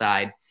hand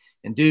side,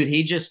 and dude,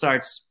 he just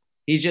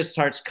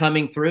starts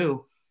coming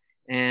through.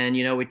 And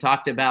we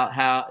talked about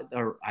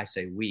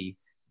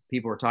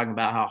people were talking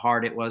about how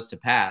hard it was to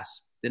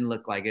pass. Didn't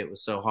look like it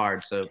was so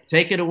hard. So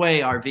take it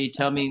away, RV.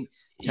 Tell me.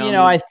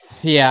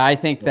 I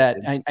think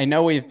that I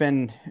know we've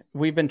been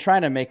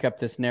trying to make up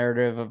this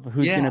narrative of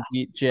who's going to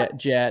beat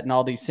Jett and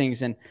all these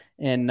things.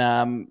 And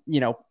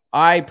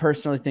I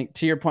personally think,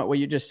 to your point, what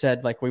you just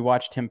said, like we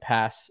watched him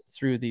pass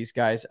through these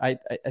guys. I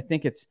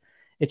think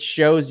it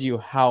shows you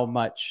how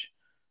much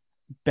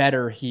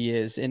better he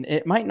is. And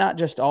it might not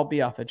just all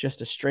be off of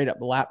just a straight up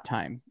lap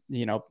time.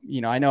 I know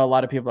a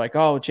lot of people are like,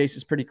 oh, Chase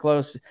is pretty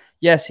close.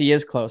 Yes, he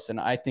is close. And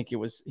I think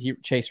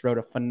Chase rode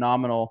a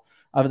phenomenal,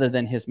 other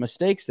than his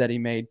mistakes that he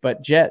made,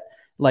 but Jett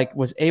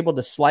was able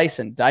to slice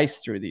and dice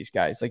through these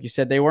guys. Like you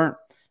said, they weren't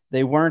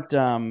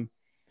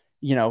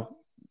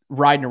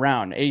riding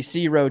around.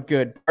 AC rode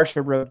good.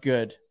 Barsha rode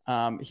good.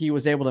 He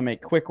was able to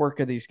make quick work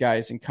of these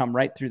guys and come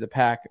right through the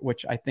pack,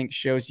 which I think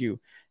shows you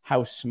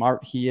how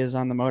smart he is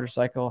on the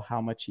motorcycle,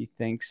 how much he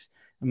thinks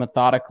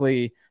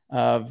methodically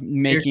of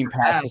making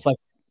passes. Like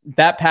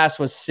that pass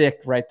was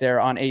sick right there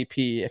on AP.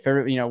 If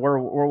ever,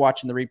 we're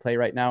watching the replay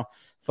right now,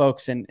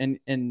 folks,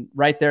 and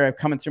right there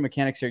coming through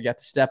mechanics here, you got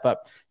the step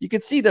up. You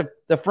could see the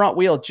front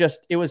wheel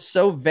it was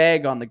so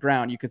vague on the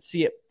ground. You could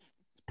see it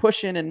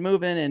pushing and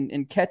moving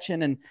and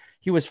catching, and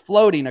he was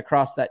floating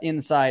across that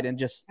inside and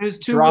just it was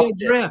two-wheel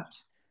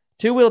drift.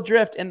 Two-wheel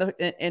drift.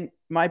 And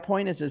my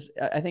point is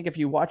I think if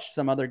you watch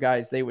some other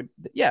guys, they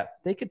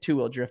could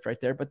two-wheel drift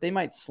right there, but they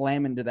might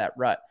slam into that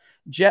rut.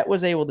 Jett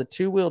was able to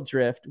two-wheel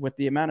drift with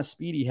the amount of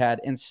speed he had,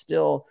 and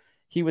still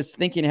he was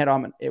thinking ahead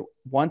on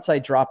once I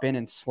drop in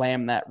and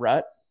slam that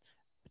rut,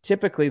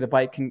 typically the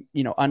bike can,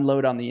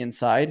 unload on the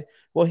inside.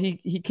 Well,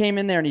 he came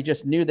in there and he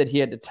just knew that he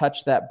had to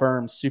touch that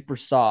berm super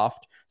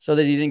soft so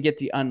that he didn't get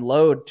the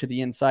unload to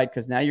the inside,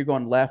 because now you're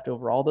going left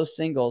over all those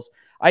singles.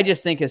 I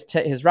just think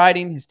his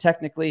riding,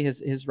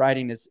 his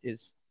riding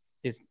is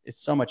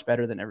so much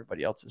better than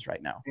everybody else's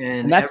right now.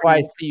 And that's why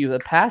I see the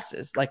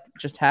passes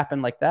just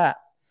happen like that.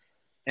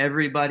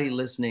 Everybody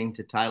listening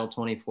to Title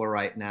 24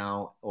 right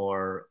now,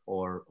 or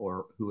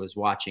who is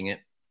watching it,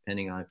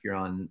 depending on if you're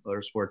on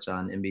Motorsports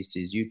on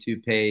NBC's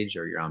YouTube page,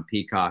 or you're on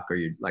Peacock, or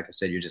like I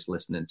said, you're just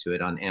listening to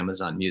it on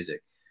Amazon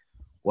Music.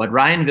 What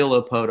Ryan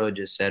Villopoto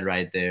just said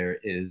right there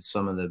is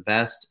some of the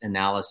best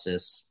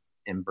analysis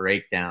and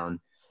breakdown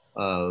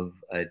of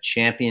a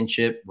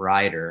championship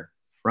rider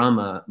from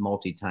a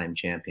multi-time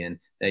champion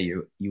that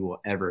you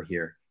will ever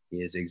hear. He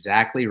is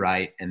exactly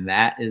right, and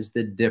that is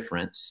the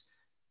difference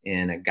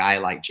in a guy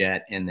like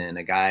Jett and then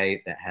a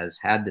guy that has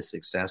had the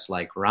success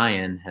like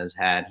Ryan has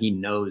had. He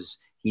knows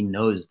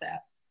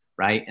that,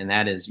 right? And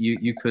that is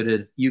you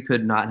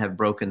could not have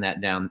broken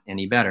that down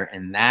any better.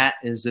 And that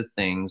is the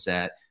things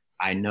that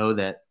I know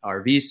that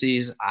our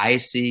VCs, I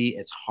see.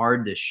 It's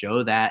hard to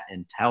show that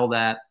and tell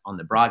that on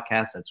the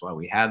broadcast. That's why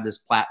we have this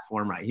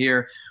platform right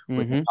here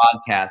with the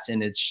podcast,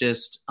 and it's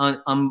just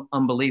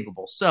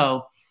unbelievable.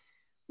 So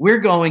we're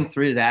going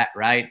through that,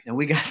 right? And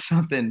we got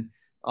something.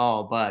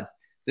 Oh, bud.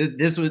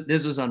 This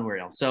was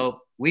unreal.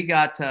 So we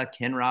got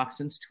Ken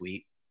Roczen's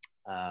tweet.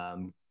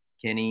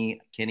 Kenny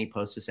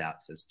posts this out.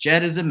 It says,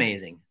 Jett is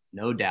amazing,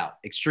 no doubt.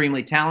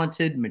 Extremely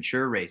talented,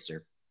 mature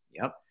racer.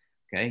 Yep.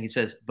 Okay. He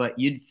says, but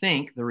you'd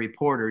think the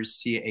reporters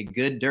see a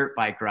good dirt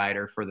bike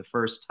rider for the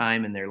first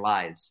time in their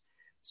lives.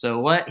 So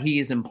what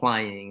he's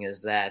implying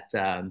is that,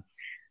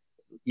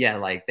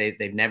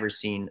 they've never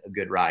seen a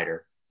good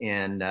rider.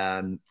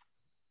 And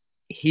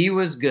he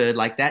was good.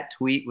 Like that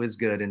tweet was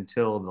good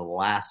until the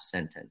last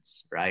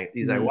sentence, right?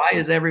 He's like, why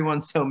is everyone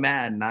so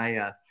mad? And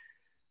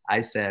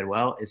I said,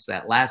 well, it's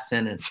that last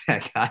sentence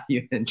that got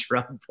you in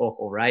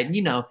trouble, right? And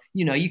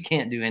you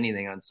can't do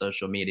anything on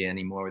social media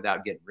anymore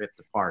without getting ripped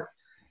apart.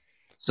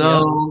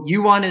 So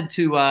you wanted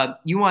to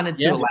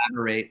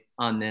elaborate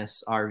on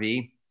this,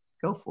 RV.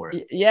 Go for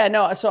it. Yeah,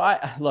 no. So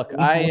I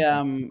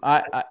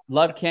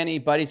love Kenny,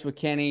 buddies with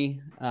Kenny.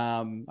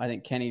 I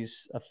think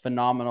Kenny's a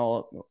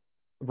phenomenal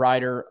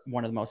rider,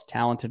 one of the most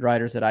talented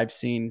riders that I've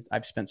seen.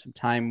 I've spent some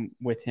time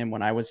with him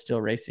when I was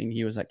still racing.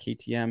 He was at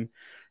KTM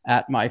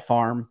at my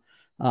farm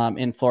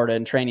in Florida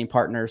and training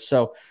partners.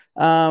 So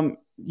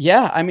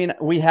yeah, I mean,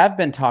 we have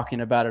been talking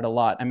about it a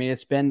lot. I mean,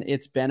 it's been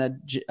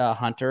a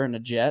Hunter and a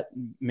Jett,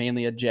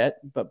 mainly a Jett,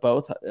 but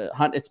both.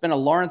 It's been a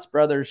Lawrence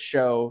brothers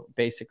show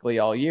basically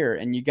all year,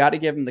 and you got to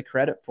give them the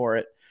credit for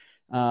it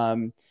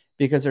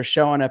because they're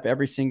showing up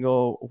every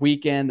single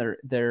weekend.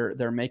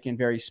 They're making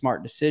very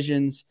smart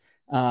decisions.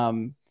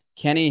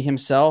 Kenny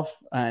himself,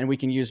 and we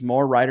can use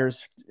more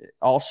riders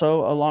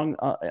also along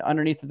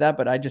underneath of that,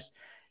 but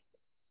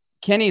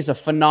Kenny's a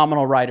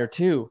phenomenal rider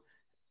too.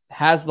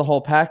 Has the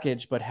whole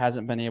package, but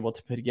hasn't been able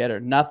to put together.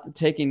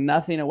 Taking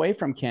nothing away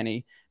from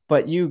Kenny,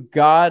 but you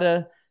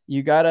gotta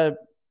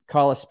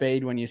call a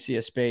spade when you see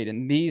a spade.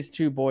 And these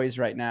two boys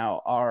right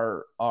now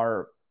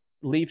are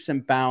leaps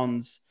and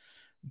bounds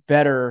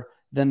better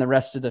than the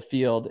rest of the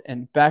field.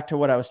 And back to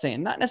what I was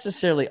saying, not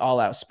necessarily all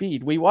out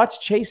speed. We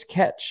watched Chase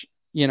catch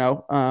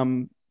Jett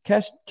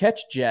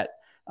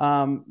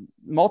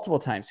multiple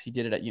times. He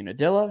did it at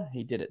Unadilla.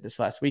 He did it this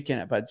last weekend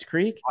at Budds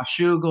Creek.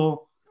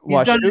 Washougal.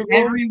 He's done it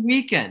every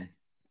weekend.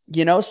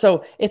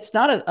 So it's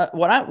not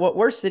what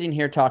we're sitting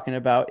here talking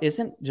about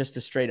isn't just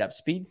a straight up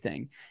speed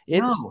thing.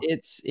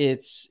 It's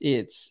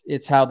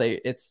how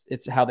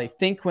they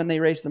think when they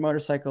race the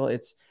motorcycle.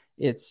 It's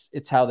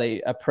how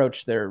they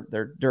approach their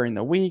during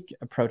the week,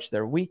 approach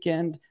their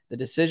weekend, the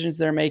decisions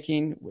they're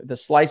making, the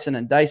slicing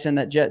and dicing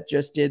that Jett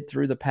just did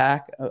through the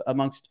pack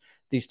amongst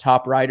these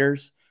top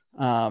riders.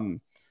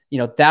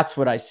 That's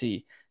what I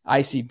see.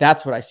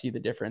 That's what I see the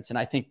difference. And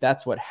I think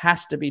that's what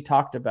has to be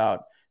talked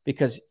about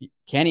because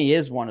Kenny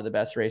is one of the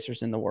best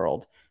racers in the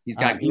world. He's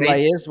got Eli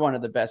is one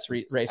of the best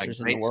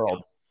racers in the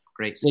world.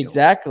 Great skills.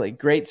 Exactly.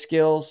 Great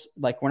skills.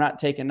 Like we're not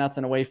taking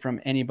nothing away from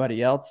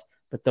anybody else,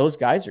 but those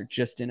guys are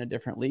just in a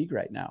different league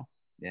right now.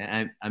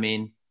 Yeah. I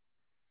mean,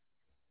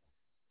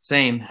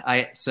 same.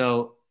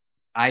 So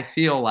I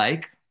feel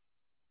like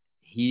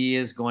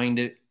he's going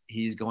to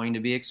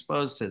be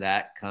exposed to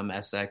that come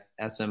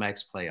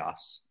SMX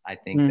playoffs. I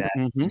think that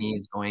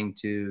he's going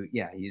to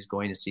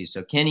see.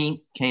 So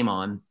Kenny came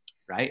on,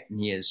 right? And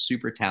he is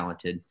super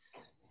talented,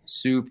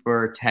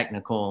 super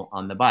technical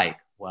on the bike.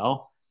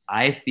 Well,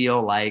 I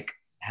feel like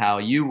how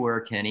you were,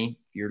 Kenny,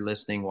 if you're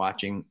listening,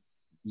 watching,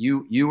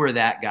 you were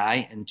that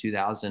guy in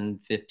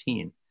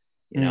 2015,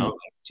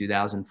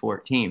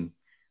 2014.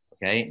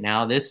 Okay.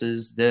 Now this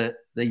is the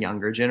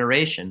younger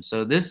generation.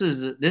 So this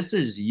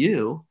is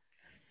you.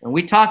 And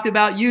we talked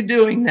about you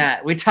doing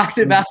that. We talked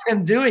about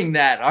him doing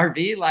that,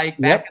 RV, like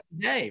back in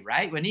the day,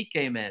 right? When he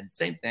came in,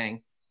 same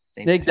thing.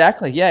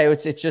 Exactly. Yeah.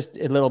 It's just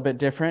a little bit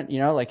different,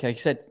 like I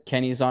said,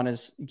 Kenny's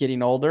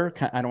getting older.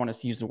 I don't want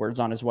to use the words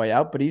on his way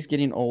out, but he's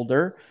getting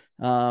older.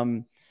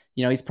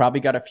 He's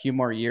probably got a few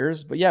more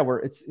years, but yeah,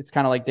 it's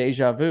kind of like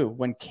deja vu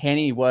when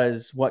Kenny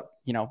was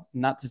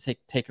not to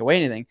take away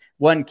anything.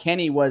 When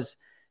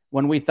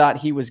we thought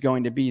he was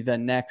going to be the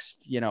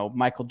next,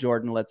 Michael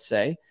Jordan, let's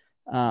say,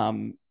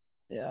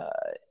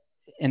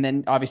 and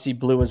then obviously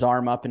blew his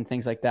arm up and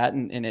things like that.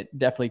 And it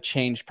definitely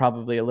changed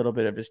probably a little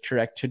bit of his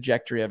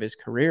trajectory of his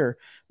career,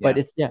 but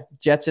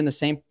Jett's in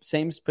the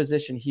same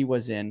position he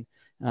was in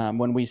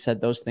when we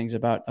said those things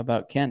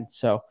about Ken.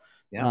 So,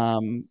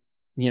 taking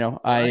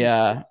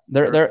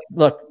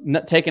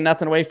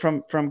nothing away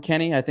from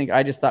Kenny.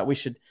 I just thought we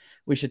should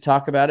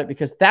talk about it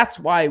because that's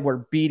why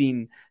we're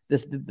beating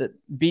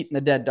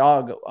the dead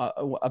dog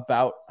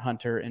about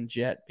Hunter and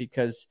Jett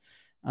because,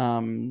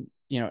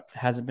 it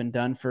hasn't been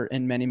done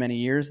in many, many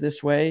years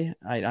this way.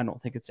 I don't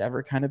think it's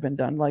ever kind of been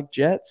done like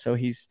Jett. So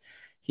he's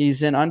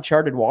in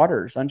uncharted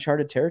waters,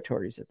 uncharted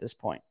territories at this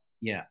point.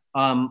 Yeah.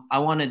 I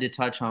wanted to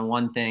touch on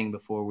one thing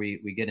before we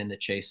get into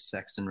Chase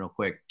Sexton real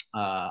quick.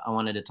 I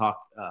wanted to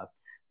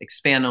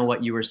expand on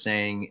what you were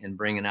saying and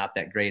bringing out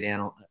that great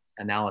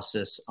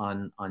analysis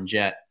on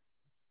Jett.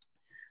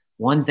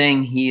 One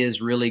thing he is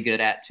really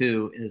good at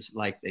too is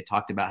like they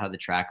talked about how the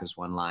track was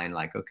one line.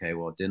 Like, okay,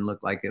 well, it didn't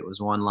look like it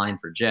was one line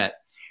for Jett.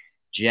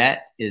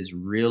 Jett is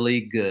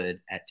really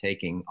good at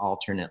taking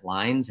alternate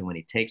lines. And when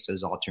he takes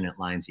those alternate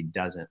lines, he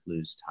doesn't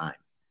lose time.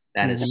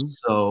 That is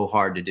so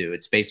hard to do.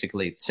 It's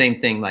basically same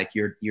thing like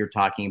you're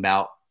talking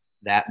about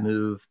that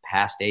move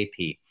past AP.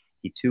 He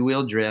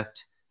two-wheel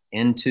drift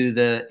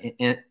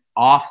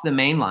off the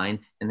main line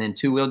and then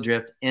two-wheel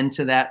drift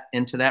into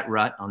that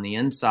rut on the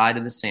inside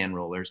of the sand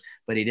rollers,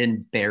 but he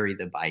didn't bury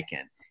the bike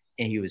in.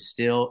 And he was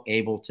still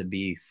able to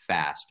be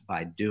fast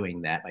by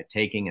doing that, by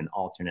taking an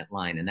alternate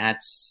line. And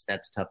that's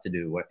tough to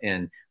do.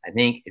 And I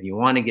think if you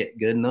want to get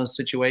good in those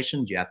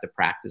situations, you have to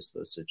practice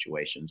those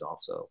situations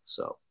also.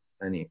 So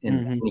any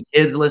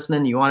kids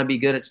listening, you want to be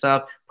good at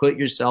stuff, put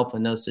yourself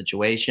in those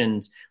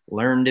situations,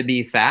 learn to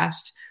be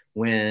fast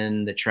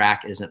when the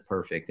track isn't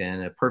perfect.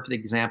 And a perfect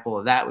example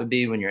of that would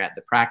be when you're at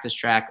the practice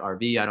track.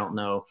 RV, I don't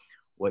know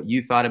what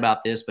you thought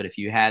about this, but if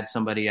you had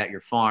somebody at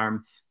your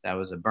farm that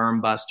was a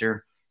berm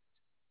buster,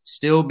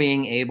 still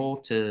being able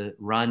to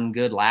run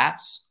good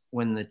laps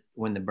when the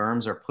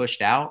berms are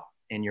pushed out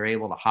and you're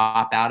able to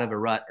hop out of a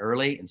rut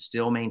early and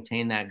still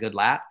maintain that good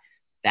lap,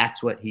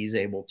 that's what he's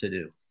able to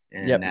do.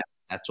 And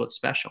that's what's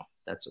special.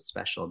 That's what's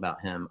special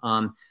about him.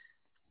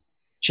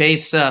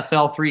 Chase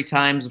fell 3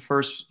 times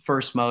the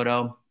first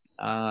moto.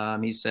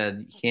 He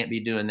said, you can't be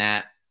doing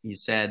that. He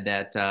said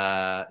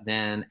that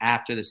then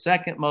after the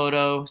second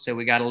moto, so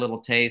we got a little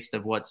taste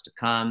of what's to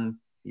come.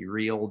 He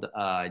reeled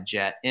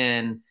Jett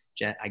in.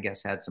 Jett, I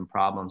guess, had some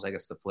problems. I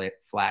guess the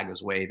flag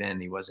was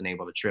waving. He wasn't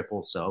able to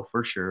triple. So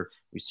for sure,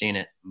 we've seen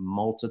it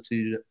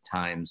multitude of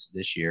times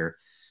this year.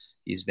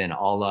 He's been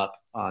all up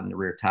on the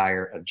rear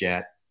tire of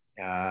Jett.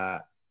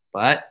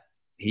 But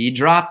he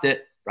dropped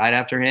it right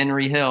after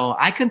Henry Hill.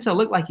 I couldn't tell. It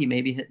looked like he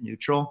maybe hit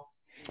neutral.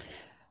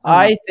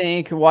 I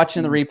think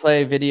watching the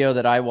replay video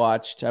that I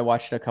watched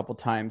it a couple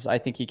times. I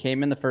think he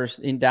came in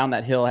down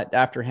that hill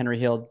after Henry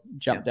Hill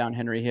jumped down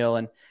Henry Hill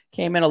and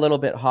came in a little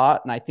bit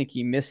hot. And I think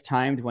he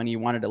mistimed when he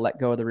wanted to let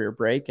go of the rear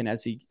brake. And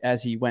as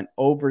he went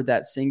over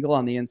that single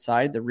on the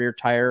inside, the rear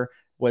tire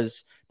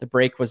the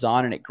brake was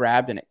on and it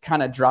grabbed and it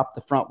kind of dropped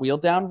the front wheel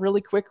down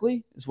really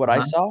quickly is what I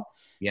saw.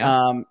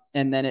 Yeah.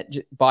 And then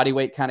body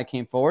weight kind of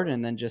came forward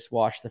and then just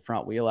washed the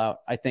front wheel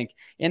out. I think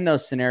in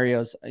those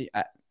scenarios,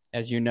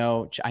 as you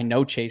know, I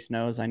know Chase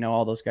knows, I know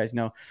all those guys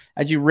know,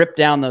 as you rip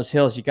down those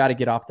hills, you got to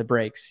get off the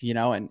brakes,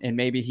 and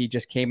maybe he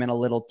just came in a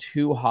little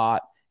too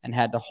hot and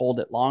had to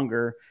hold it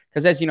longer.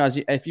 Because as you know,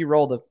 if you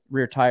roll the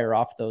rear tire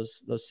off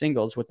those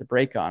singles with the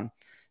brake on,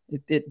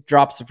 it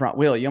drops the front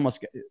wheel. You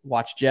almost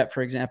watch Jett,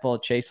 for example,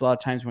 Chase a lot of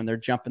times when they're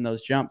jumping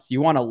those jumps,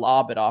 you want to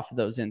lob it off of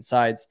those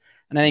insides.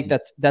 And I think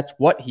that's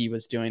what he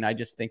was doing. I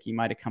just think he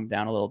might have come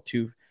down a little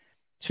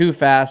too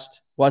fast,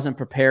 wasn't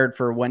prepared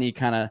for when he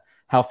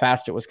how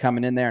fast it was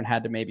coming in there and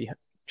had to maybe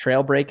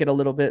trail brake it a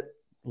little bit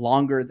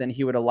longer than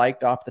he would have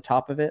liked off the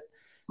top of it.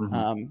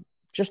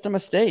 Just a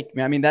mistake.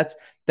 I mean, that's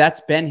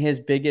been his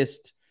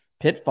biggest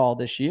pitfall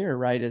this year,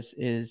 right?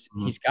 Is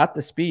he's got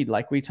the speed,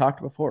 like we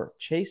talked before.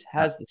 Chase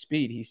has the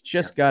speed. He's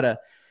just got to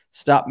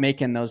stop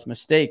making those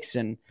mistakes.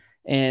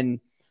 And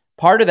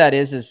part of that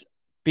is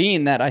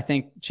being that I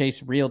think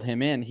Chase reeled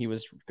him in, he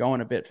was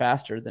going a bit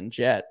faster than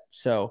Jett.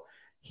 So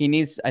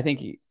I think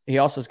he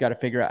also has got to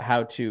figure out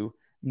how to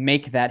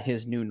make that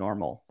his new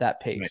normal, that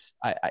pace.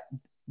 Right.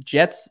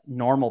 Jett's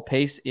normal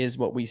pace is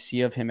what we see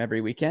of him every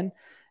weekend.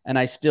 And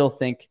I still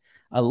think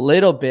a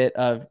little bit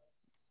of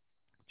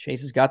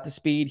Chase has got the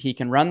speed. He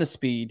can run the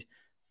speed,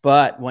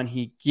 but when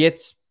he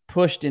gets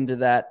pushed into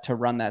that to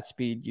run that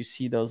speed, you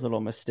see those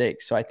little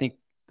mistakes. So I think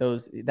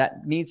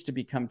that needs to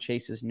become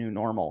Chase's new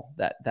normal,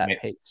 that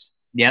pace.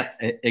 Yep,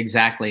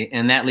 exactly.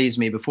 And that leads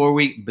me before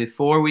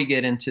we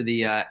get into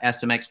the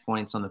SMX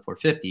points on the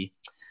 450,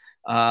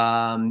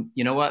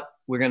 you know what?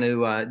 We're going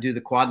to do the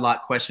quad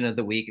lock question of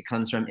the week. It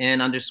comes from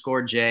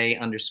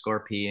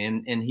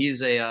N_J_P. And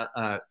he's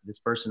this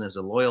person is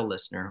a loyal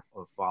listener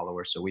or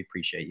follower. So we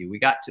appreciate you. We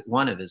got to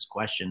one of his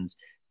questions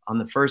on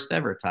the first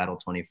ever Title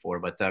 24,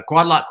 but the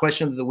quad lock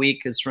question of the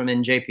week is from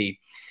NJP.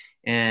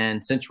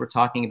 And since we're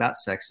talking about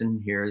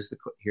Sexton, here's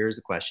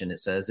the question. It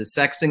says, is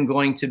Sexton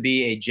going to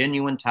be a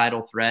genuine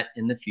title threat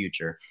in the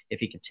future if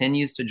he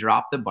continues to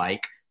drop the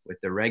bike with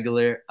the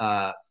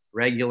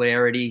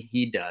regularity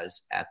he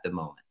does at the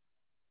moment?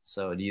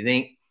 So do you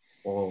think,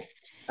 well,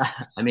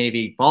 I mean, if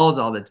he falls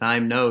all the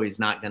time, no, he's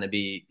not going to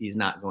be.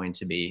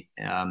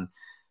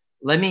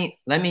 Let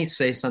me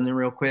say something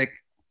real quick.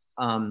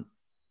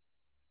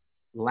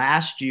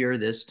 Last year,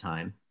 this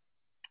time,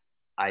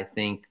 I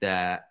think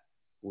that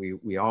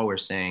we all were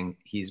saying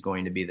he's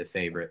going to be the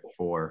favorite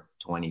for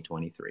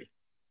 2023.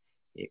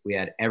 We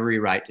had every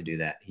right to do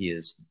that. He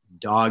is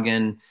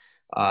dogging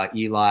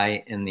Eli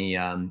in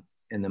the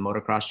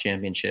motocross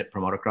championship,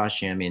 pro motocross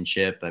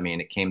championship. I mean,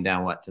 it came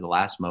down to the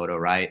last moto,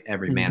 right?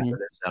 Every man for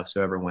themselves,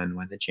 whoever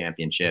won the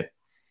championship.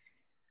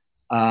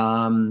 He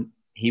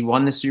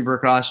won the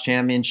Supercross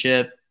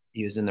championship.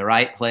 He was in the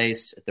right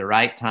place at the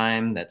right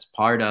time. That's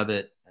part of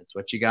it. That's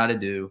what you got to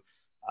do.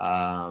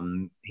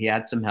 He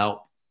had some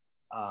help.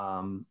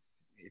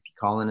 If you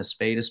call in a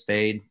spade,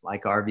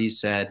 like RV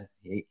said,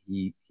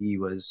 he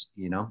was,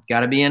 got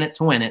to be in it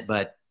to win it,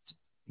 but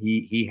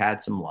he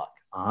had some luck,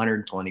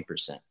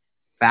 120%.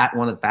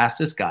 One of the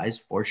fastest guys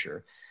for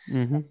sure.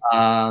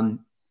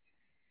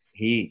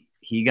 He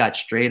got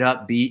straight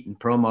up beat in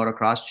pro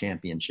motocross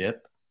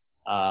championship.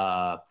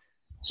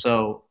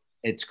 So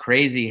it's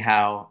crazy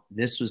how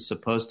this was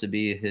supposed to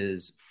be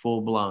his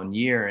full blown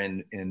year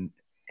and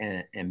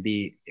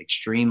be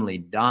extremely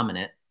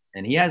dominant.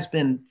 And he has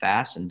been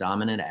fast and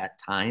dominant at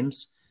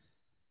times.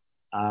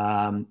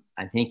 I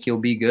think he'll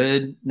be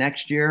good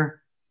next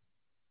year,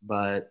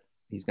 but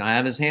he's going to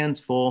have his hands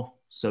full.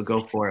 So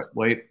go for it.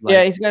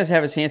 He's going to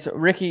have his hands.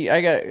 Ricky,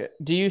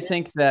 do you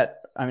think that,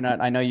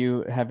 I know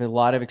you have a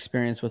lot of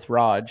experience with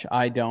Raj.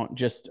 I don't,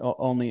 just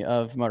only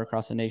of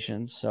Motocross of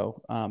Nations.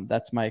 So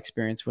that's my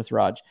experience with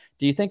Raj.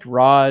 Do you think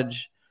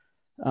Raj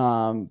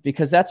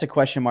because that's a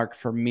question mark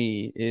for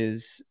me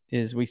is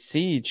we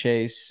see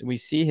Chase, we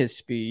see his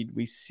speed,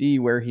 we see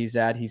where he's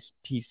at.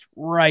 He's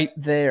right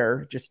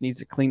there, just needs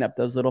to clean up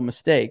those little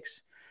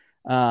mistakes.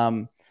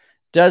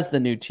 Does the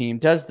new team,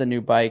 does the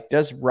new bike,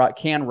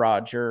 can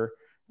Roger,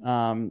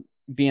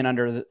 being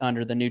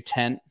under the new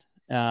tent,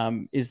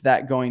 is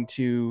that going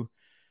to,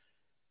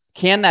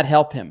 can that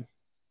help him?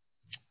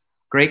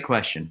 Great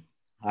question.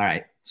 All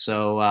right.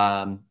 So,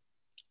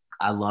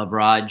 I love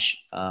Raj,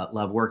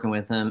 love working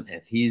with him.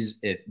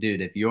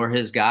 If you're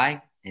his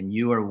guy and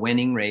you are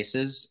winning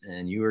races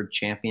and you are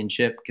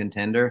a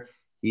contender,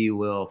 he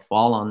will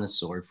fall on the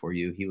sword for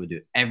you. He will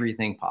do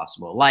everything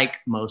possible, like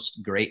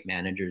most great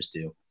managers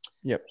do.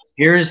 Yep.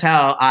 Here's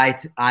how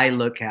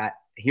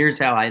here's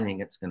how I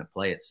think it's going to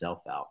play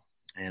itself out.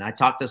 And I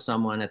talked to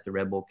someone at the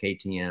Red Bull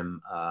KTM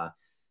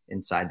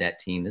inside that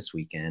team this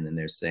weekend, and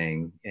they're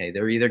saying, hey,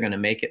 they're either going to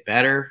make it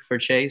better for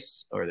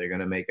Chase or they're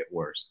going to make it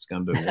worse. It's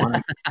going to be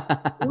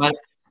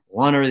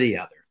one or the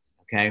other.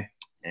 Okay.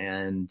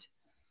 And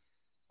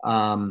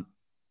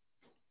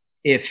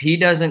if he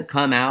doesn't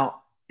come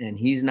out and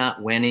he's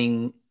not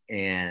winning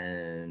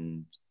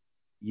and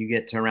you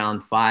get to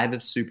round 5 of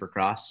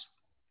Supercross,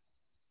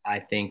 I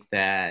think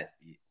the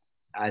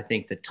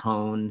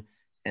tone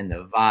and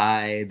the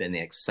vibe and the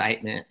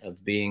excitement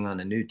of being on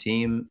a new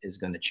team is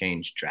going to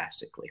change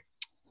drastically.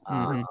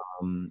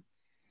 Mm-hmm.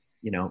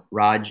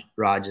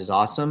 Raj is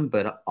awesome,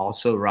 but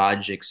also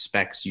Raj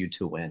expects you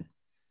to win.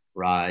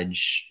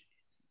 Raj,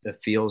 it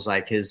feels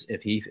like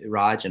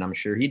Raj, and I'm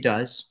sure he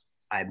does.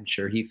 I'm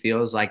sure he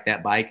feels like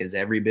that bike is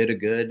every bit as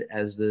good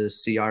as the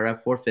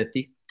CRF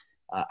 450.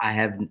 I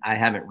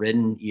haven't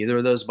ridden either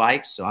of those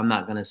bikes, so I'm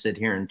not going to sit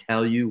here and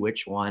tell you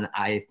which one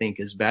I think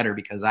is better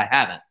because I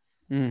haven't.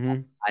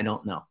 Mm-hmm. I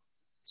don't know.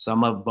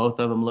 Both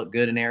of them look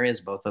good in areas.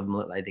 Both of them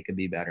look like they could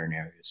be better in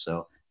areas.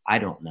 So I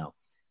don't know.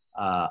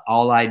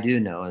 All I do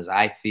know is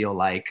I feel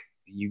like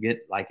you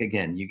get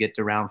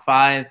to round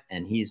 5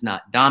 and he's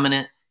not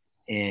dominant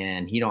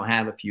and he don't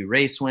have a few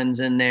race wins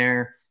in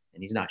there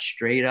and he's not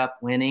straight up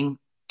winning.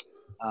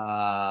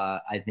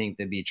 I think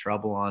there'd be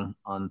trouble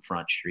on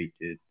Front Street,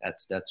 dude.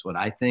 That's what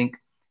I think.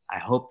 I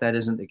hope that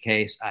isn't the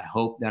case. I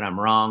hope that I'm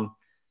wrong.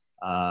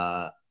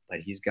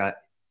 But he's got,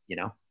 he's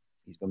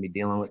going to be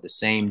dealing with the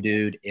same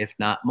dude, if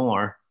not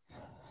more.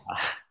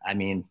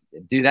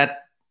 Do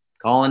that.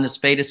 Calling a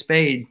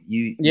spade.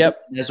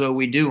 Yep. That's what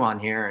we do on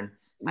here. And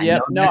I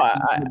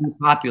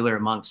popular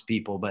amongst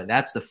people, but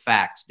that's the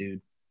facts,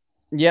 dude.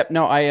 Yep.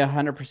 No, I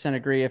 100%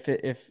 agree. If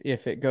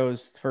it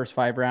goes first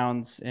 5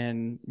 rounds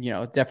and,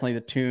 definitely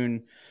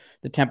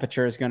the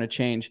temperature is going to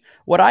change.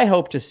 What I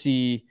hope to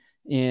see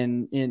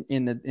in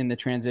the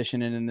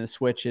transition and in the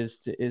switch is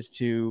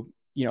to,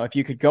 if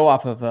you could go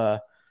off of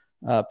a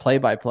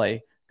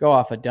play-by-play, go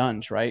off of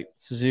Dunge, right?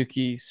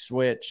 Suzuki,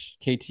 Switch,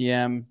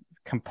 KTM,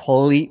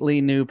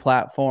 completely new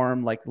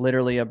platform, like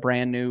literally a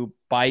brand new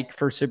bike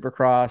for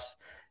Supercross,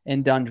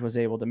 and Dunge was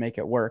able to make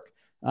it work.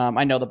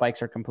 I know the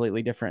bikes are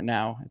completely different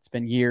now. It's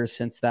been years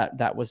since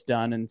that was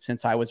done and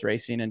since I was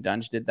racing and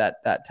Dunge did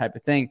that type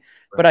of thing.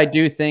 Right. But I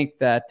do think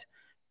that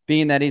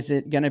being that he's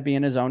going to be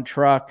in his own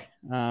truck,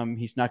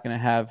 he's not going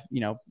to have,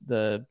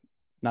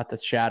 not the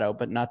shadow,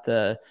 but not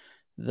the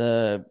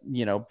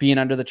being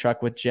under the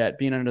truck with Jett,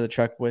 being under the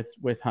truck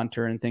with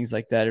Hunter and things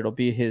like that. It'll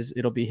be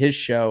his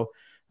show.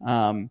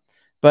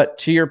 But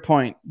to your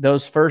point,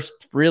 those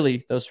first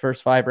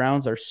 5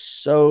 rounds are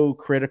so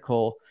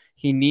critical.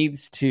 He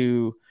needs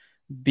to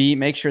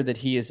make sure that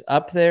he is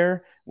up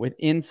there with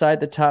inside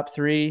the top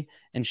 3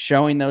 and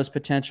showing those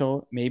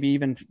potential, maybe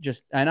even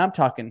and I'm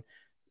talking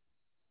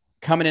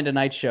coming into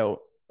night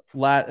show,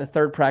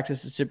 third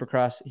practice at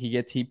Supercross,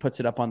 he puts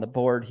it up on the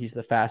board. He's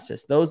the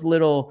fastest. Those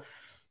little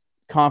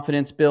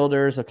confidence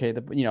builders. Okay.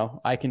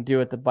 I can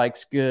do it. The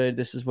bike's good.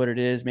 This is what it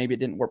is. Maybe it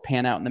didn't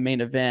pan out in the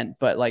main event,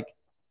 but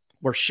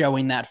we're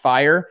showing that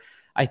fire.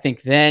 I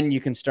think then you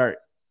can start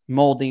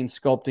molding,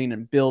 sculpting,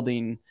 and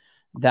building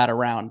that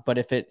around. But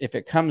if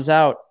it comes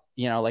out,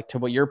 to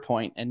what your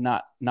point, and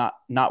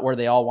not where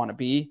they all want to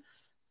be,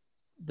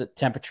 the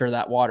temperature of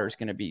that water is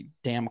going to be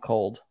damn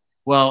cold.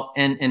 Well,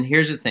 and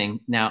here's the thing.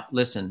 Now,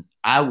 listen,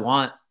 I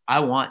want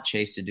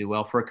Chase to do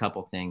well for a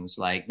couple things.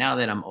 Like now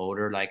that I'm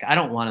older, I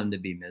don't want him to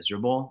be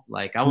miserable.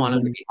 I want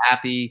him to be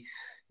happy.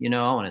 I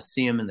want to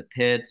see him in the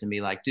pits and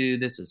be like,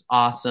 dude, this is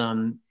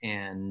awesome.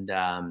 And,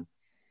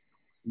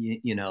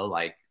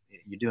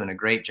 you're doing a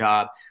great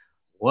job.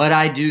 What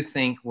I do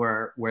think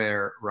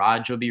where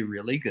Raj will be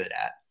really good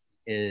at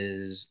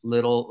is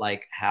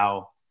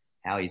how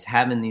he's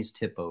having these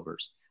tip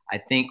overs. I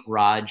think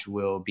Raj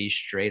will be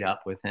straight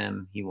up with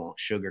him. He won't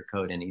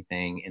sugarcoat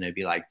anything. And it'd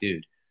be like,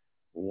 dude,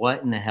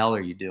 what in the hell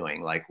are you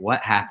doing?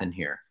 What happened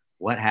here?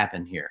 What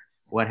happened here?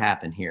 What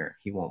happened here?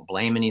 He won't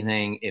blame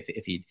anything.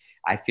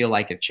 I feel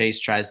like if Chase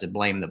tries to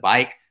blame the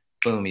bike,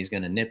 boom, he's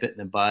going to nip it in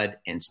the bud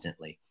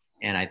instantly.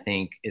 And I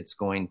think it's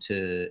going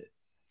to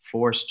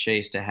force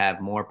Chase to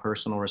have more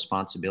personal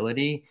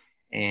responsibility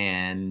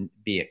and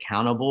be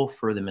accountable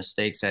for the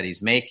mistakes that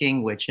he's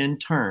making, which in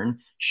turn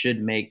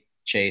should make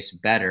Chase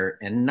better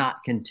and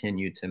not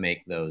continue to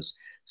make those.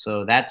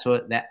 So that's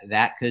what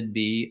that could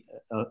be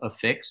a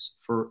fix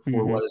for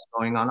what is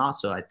going on.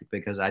 Also, I think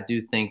because I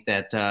do think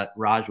that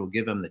Raj will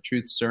give him the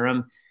truth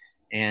serum,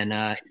 and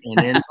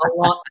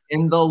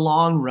in the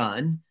long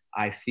run,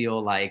 I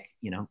feel like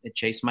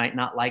Chase might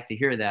not like to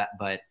hear that,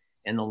 but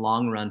in the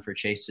long run for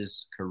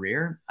Chase's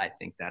career, I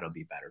think that'll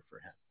be better for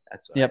him.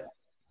 That's what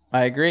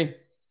I agree.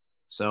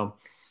 So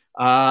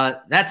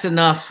that's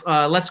enough.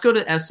 Let's go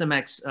to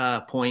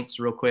SMX points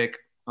real quick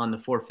on the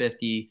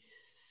 450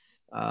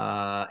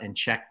 and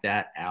check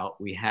that out.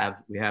 We have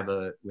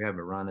a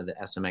run of the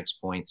SMX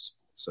points.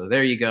 So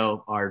there you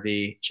go,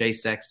 RV.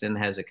 Chase Sexton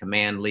has a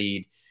command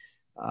lead.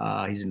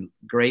 He's in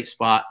a great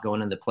spot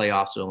going into the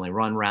playoffs. So only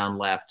one round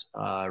left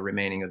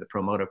remaining of the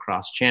Pro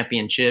Motocross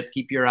Championship.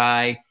 Keep your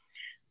eye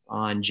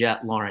on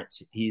Jett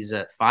Lawrence. He's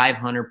at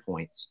 500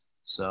 points.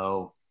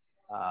 So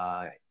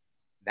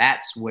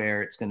that's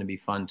where it's going to be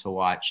fun to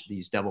watch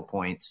these double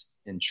points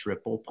and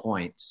triple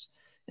points,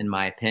 in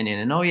my opinion.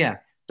 And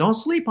don't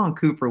sleep on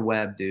Cooper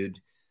Webb, dude.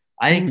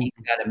 I think he's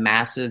got a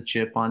massive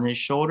chip on his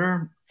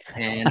shoulder.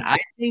 And I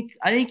think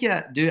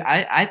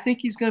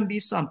he's going to be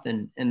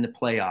something in the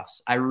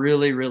playoffs. I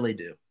really, really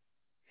do.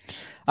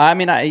 I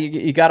mean,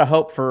 you got to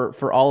hope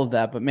for all of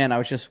that. But man, I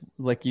was just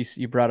like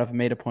you brought up,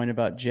 made a point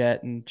about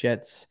Jett, and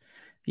Jett's,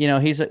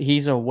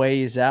 he's a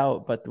ways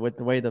out, but with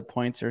the way the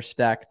points are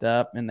stacked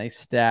up and they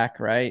stack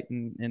right.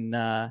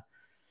 And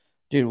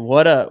dude,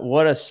 what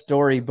a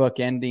storybook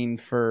ending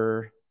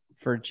for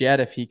Jett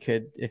if he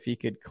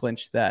could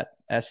clinch that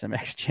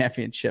SMX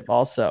championship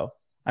also.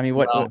 I mean,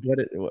 what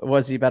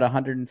was he, about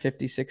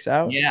 156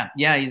 out?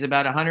 Yeah, he's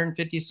about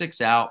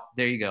 156 out.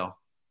 There you go.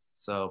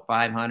 So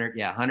 500,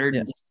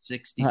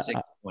 166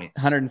 points.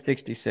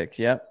 166,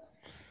 yep.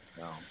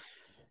 So,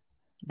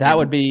 that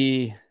would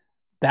be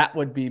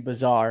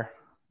bizarre.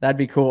 That'd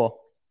be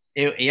cool.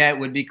 It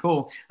would be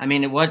cool. I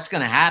mean, what's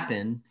going to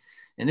happen,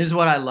 and this is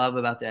what I love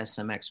about the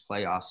SMX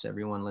playoffs,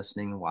 everyone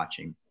listening and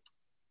watching.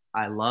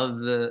 I love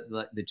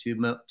the two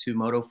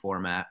moto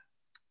format.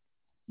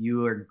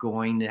 You are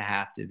going to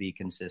have to be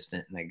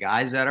consistent. And the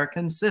guys that are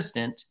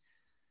consistent,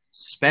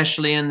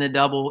 especially in the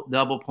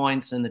double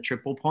points and the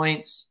triple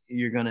points,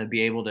 you're going to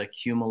be able to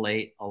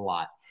accumulate a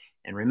lot.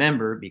 And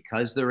remember,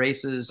 because the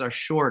races are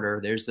shorter,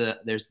 there's the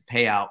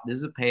payout. This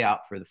is a payout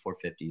for the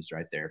 450s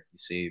right there. You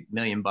see $1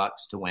 million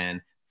to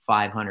win,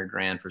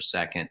 $500,000 for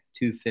second,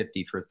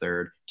 $250 for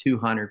third,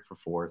 $200 for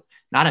fourth.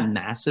 Not a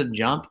massive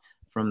jump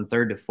from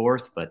third to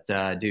fourth, but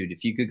dude,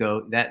 if you could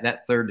go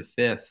that third to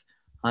fifth,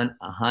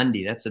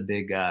 $100, that's a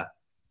big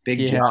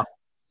jump.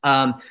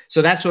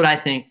 So that's what I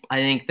think. I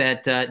think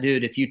that,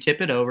 dude, if you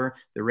tip it over,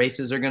 the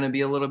races are going to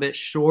be a little bit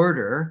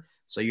shorter.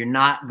 So you're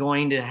not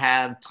going to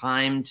have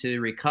time to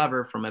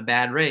recover from a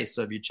bad race.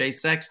 So if you Chase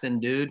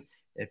Sexton, dude,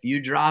 if you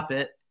drop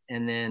it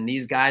and then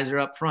these guys are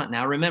up front.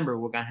 Now, remember,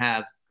 we're going to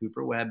have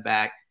Cooper Webb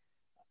back.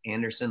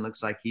 Anderson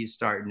looks like he's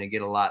starting to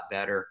get a lot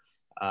better.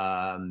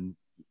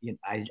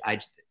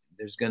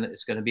 It's going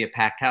to be a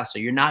packed house. So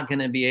you're not going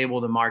to be able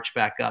to march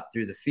back up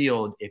through the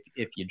field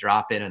if you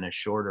drop it in a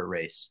shorter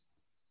race.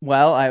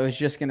 Well, I was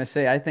just going to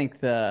say, I think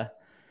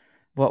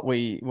what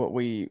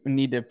we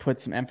need to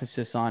put some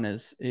emphasis on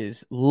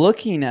is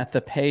looking at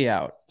the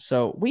payout.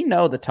 So we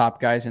know the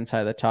top guys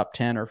inside the top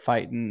 10 are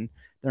fighting.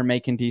 They're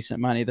making decent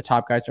money. The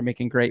top guys are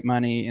making great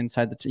money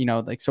inside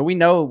so we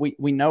know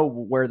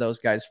where those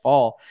guys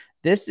fall.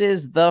 This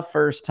is the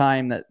first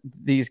time that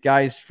these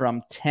guys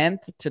from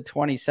 10th to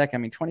 22nd, I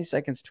mean,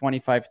 22nd's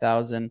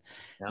 25,000,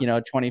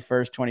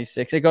 21st,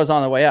 26, it goes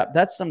on the way up.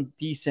 That's some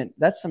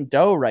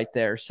dough right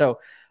there. So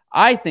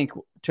I think,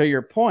 to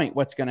your point,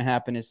 what's going to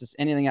happen is just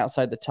anything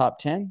outside the top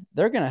 10,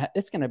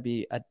 it's going to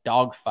be a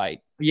dogfight.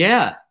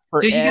 Yeah.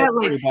 For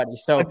everybody.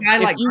 So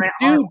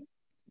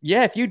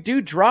if you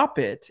do drop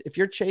it, if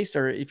you're Chase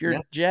or if you're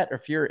Jett or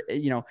if you're,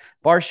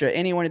 Barsha,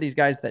 any one of these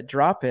guys that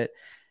drop it,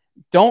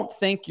 don't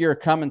think you're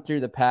coming through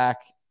the pack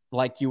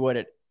like you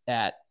would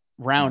at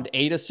round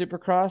 8 of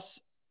Supercross,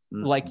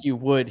 like you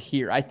would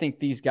here. I think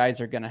these guys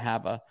are going to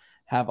have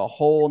a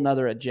whole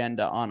nother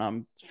agenda on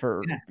them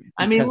for. Yeah.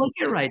 I mean, look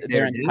at right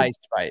there. They're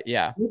enticed by it.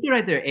 Yeah. Look at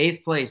right there.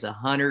 8th place,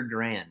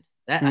 $100,000.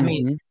 That, I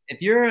mean,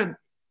 if you're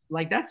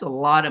that's a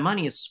lot of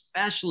money,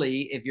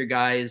 especially if you're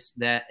guys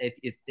that,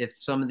 if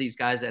some of these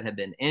guys that have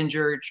been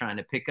injured, trying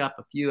to pick up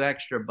a few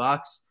extra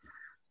bucks.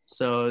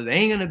 So they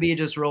ain't going to be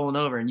just rolling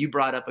over. And you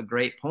brought up a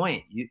great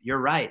point. You're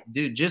right,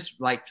 dude. Just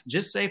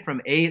say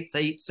from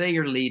 8th, say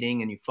you're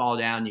leading and you fall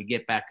down, you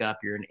get back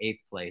up, you're in 8th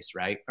place,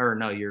 right? Or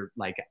no, you're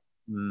like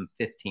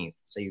 15th.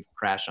 Say you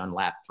crash on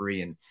lap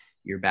 3 and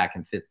you're back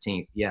in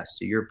 15th. Yes,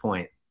 to your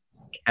point,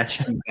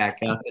 catching back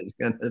up is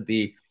going to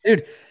be,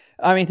 dude.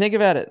 I mean, think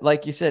about it.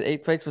 Like you said,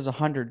 8th place was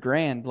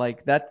 $100,000.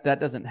 Like that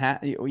doesn't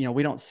happen.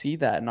 We don't see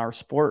that in our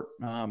sport.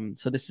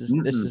 So this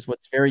is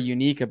what's very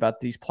unique about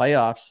these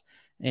playoffs,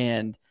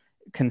 and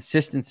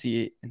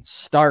consistency and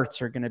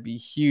starts are going to be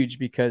huge,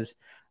 because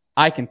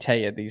I can tell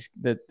you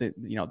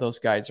those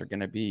guys are going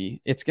to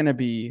be. It's going to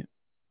be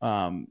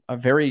a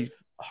very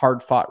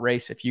hard fought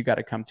race if you got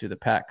to come through the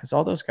pack, because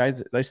all those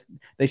guys,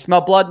 they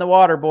smell blood in the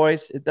water,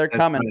 boys. They're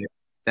coming. Right.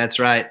 That's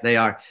right. They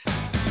are.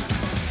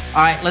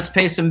 All right, let's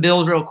pay some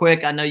bills real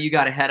quick. I know you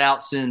got to head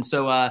out soon.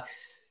 So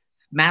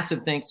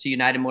massive thanks to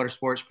United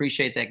Motorsports.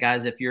 Appreciate that,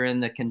 guys. If you're in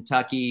the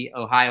Kentucky,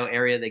 Ohio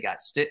area, they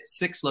got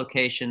 6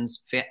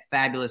 locations.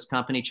 Fabulous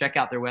company. Check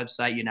out their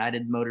website,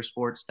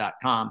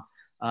 unitedmotorsports.com.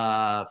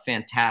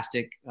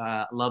 Fantastic.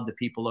 Love the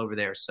people over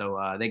there.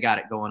 So they got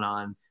it going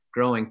on,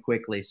 growing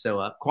quickly.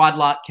 So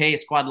Quadlock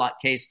Case,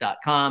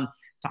 quadlockcase.com.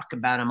 Talk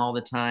about them all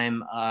the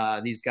time.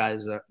 These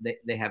guys,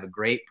 they have a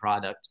great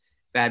product.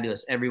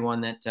 Fabulous. Everyone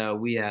that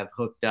we have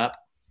hooked up,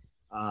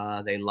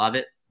 they love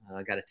it.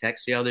 I got a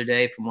text the other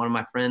day from one of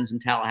my friends in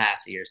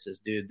Tallahassee here. Says,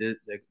 dude, the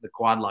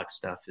quad lock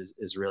stuff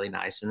is really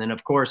nice. And then,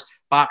 of course,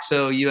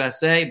 Boxo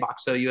USA,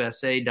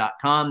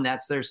 boxousa.com.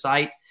 That's their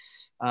site.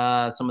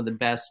 Some of the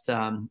best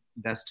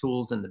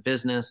tools in the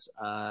business,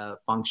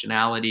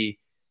 functionality.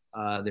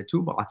 Their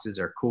toolboxes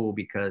are cool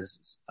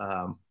because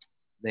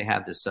they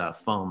have this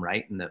foam,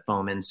 right? And the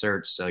foam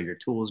inserts. So your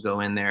tools go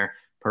in there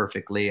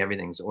perfectly.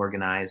 Everything's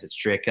organized. It's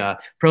trick.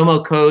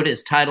 Promo code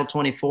is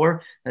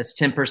Title24. That's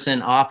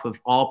 10% off of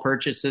all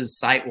purchases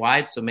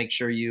site-wide. So make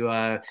sure you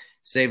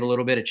save a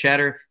little bit of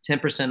cheddar.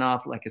 10%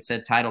 off, like I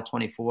said,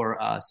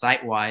 Title24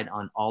 site-wide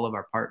on all of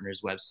our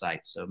partners'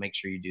 websites. So make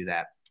sure you do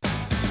that.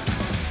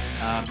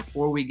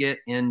 Before we get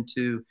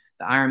into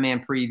the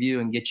Ironman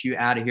preview and get you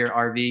out of here,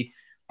 RV,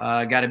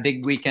 got a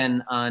big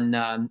weekend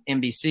on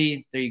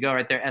NBC. There you go,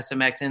 right there,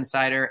 SMX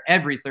Insider.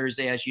 Every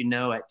Thursday, as you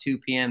know, at 2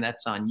 p.m.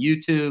 That's on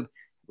YouTube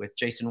with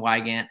Jason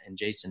Wygant and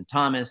Jason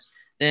Thomas.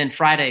 Then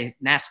Friday,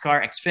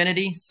 NASCAR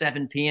Xfinity,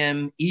 7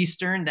 p.m.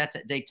 Eastern. That's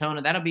at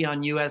Daytona. That'll be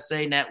on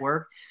USA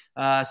Network.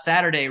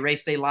 Saturday,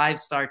 Race Day Live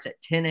starts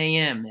at 10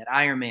 a.m. at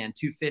Ironman,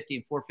 250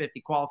 and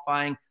 450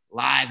 qualifying,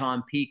 live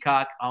on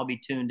Peacock. I'll be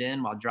tuned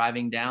in while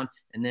driving down.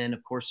 And then,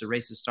 of course, the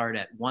races start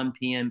at 1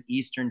 p.m.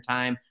 Eastern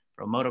time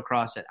for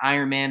Motocross at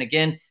Ironman.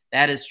 Again,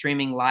 that is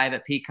streaming live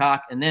at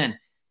Peacock. And then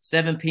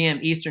 7 p.m.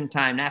 Eastern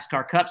time,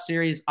 NASCAR Cup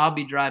Series. I'll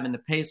be driving the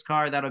pace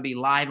car. That'll be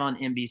live on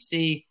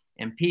NBC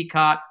and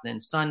Peacock.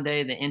 Then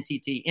Sunday, the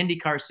NTT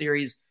IndyCar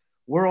Series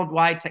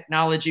Worldwide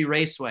Technology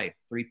Raceway,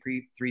 3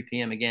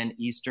 p.m. again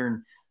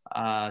Eastern,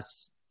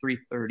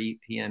 3:30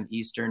 p.m.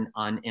 Eastern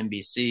on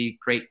NBC.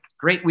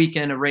 Great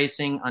weekend of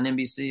racing on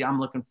NBC. I'm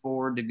looking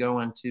forward to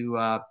going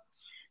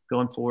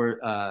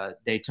for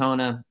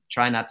Daytona.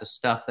 Try not to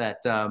stuff that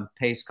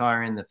pace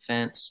car in the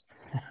fence.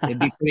 It'd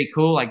be pretty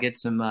cool. I get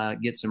some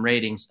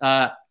ratings.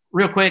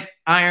 Real quick,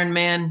 Iron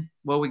Man,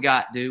 what we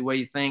got, dude? What do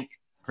you think?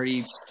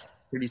 Pretty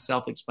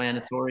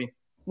self-explanatory.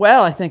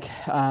 Well, I think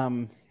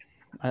I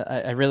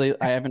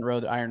haven't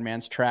rode Iron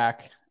Man's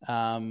track.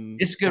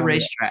 It's a good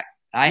racetrack.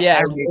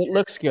 It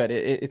looks good.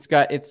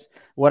 It's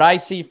what I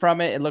see from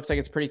it. It looks like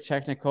it's pretty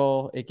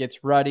technical. It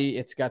gets ruddy.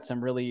 It's got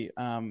some really,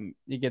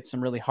 you get some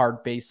really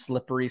hard base,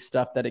 slippery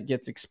stuff that it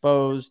gets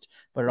exposed,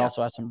 but it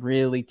also has some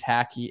really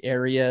tacky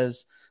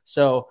areas.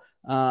 So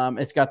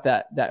it's got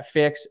that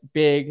fix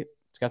big.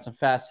 It's got some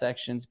fast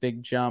sections,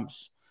 big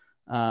jumps.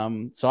 So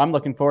I'm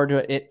looking forward to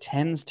it. It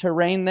tends to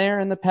rain there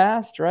in the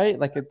past, right?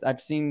 Like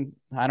I've seen,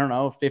 I don't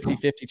know,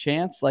 50-50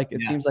 chance. Like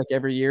it seems like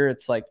every year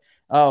it's like,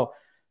 oh,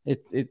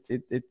 it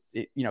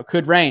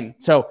could rain.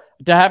 So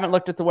I haven't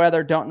looked at the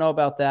weather. Don't know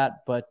about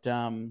that, but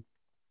I'm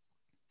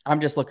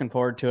just looking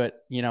forward to it.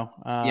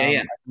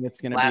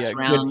 It's going to be a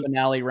good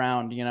finale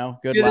round.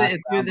 Good last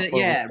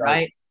round.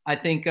 Right. I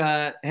think,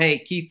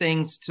 key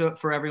things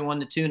for everyone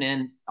to tune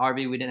in.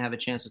 RV, we didn't have a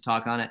chance to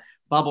talk on it.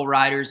 Bubble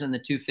riders in the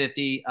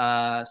 250.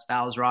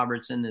 Styles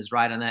Robertson is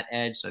right on that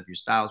edge. So if you're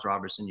Styles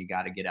Robertson, you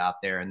got to get out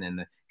there. And then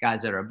the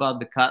guys that are above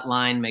the cut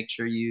line, make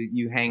sure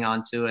you hang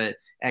on to it.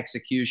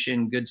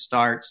 Execution, good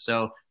starts.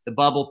 So the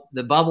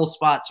bubble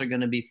spots are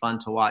going to be fun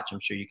to watch. I'm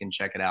sure you can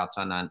check it out. It's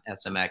on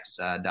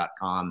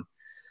smx.com.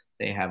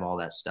 They have all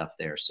that stuff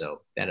there.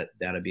 So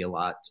that'll be a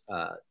lot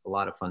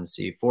of fun to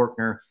see.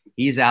 Faulkner,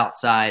 he's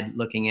outside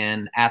looking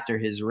in after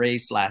his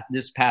race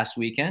this past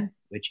weekend,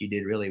 which he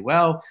did really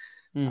well.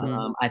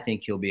 Mm-hmm. I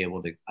think he'll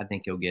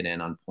get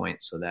in on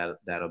points. So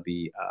that'll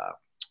be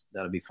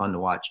fun to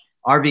watch.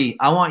 RV,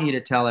 I want you to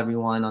tell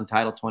everyone on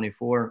Title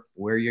 24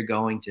 where you're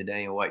going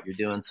today and what you're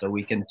doing so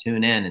we can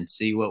tune in and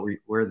see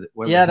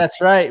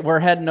that's right. We're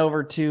heading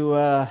over to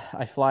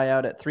I fly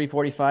out at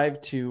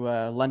 3:45 to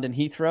London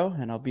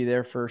Heathrow, and I'll be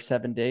there for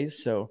 7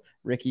 days. So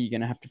Ricky, you're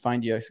going to have to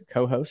find you a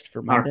co-host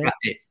for Monday.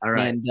 All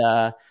right.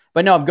 And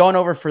but no, I'm going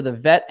over for the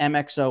Vet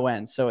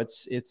MXON. So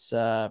it's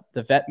the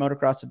Vet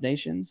Motocross of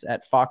Nations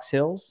at Fox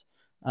Hills.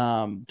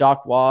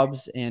 Doc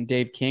Wobbs and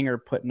Dave King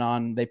put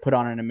on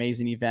an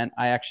amazing event.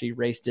 I actually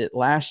raced it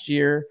last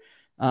year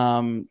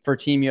for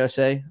Team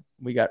USA.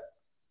 We got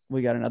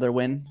another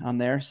win on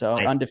there, so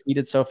nice.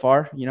 Undefeated so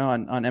far,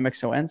 on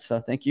MXON. So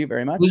thank you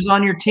very much. Who's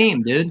on your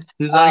team, dude?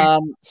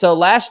 So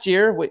last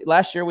year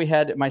we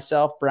had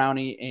myself,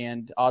 Brownie,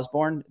 and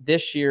Osborne.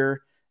 This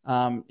year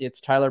it's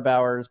Tyler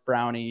Bowers,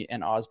 Brownie,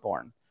 and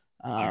Osborne.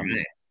 All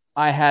right.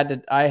 I had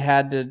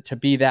to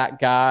be that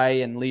guy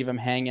and leave him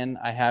hanging.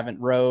 I haven't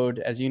rode,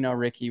 as you know,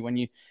 Ricky,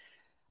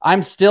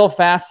 I'm still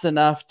fast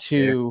enough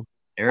to.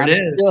 There it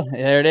is.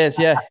 There it is.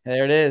 Yeah,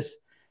 there it is.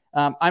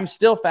 I'm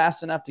still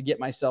fast enough to get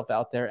myself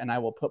out there, and I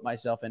will put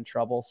myself in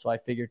trouble. So I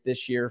figured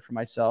this year for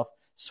myself,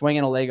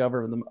 swinging a leg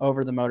over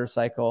the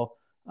motorcycle,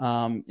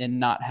 and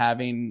not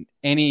having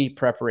any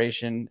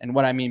preparation. And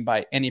what I mean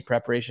by any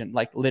preparation,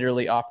 like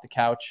literally off the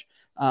couch.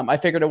 I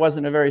figured it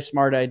wasn't a very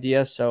smart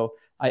idea, so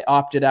I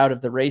opted out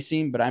of the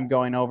racing, but I'm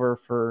going over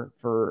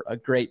for a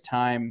great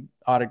time,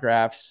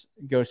 autographs,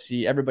 go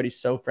see. Everybody's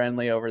so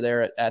friendly over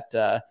there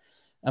at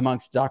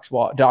amongst Doc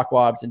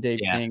Wobbs and Dave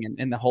King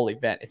and the whole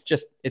event. It's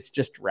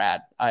just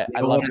rad. I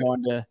love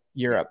going to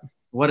Europe.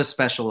 What a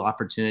special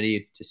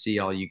opportunity to see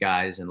all you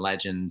guys and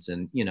legends.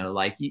 And,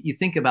 like you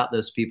think about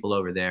those people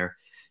over there,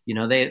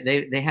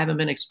 they haven't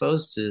been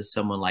exposed to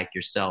someone like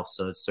yourself.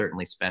 So it's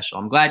certainly special.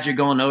 I'm glad you're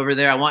going over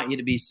there. I want you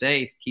to be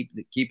safe. Keep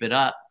it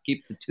up.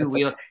 Keep the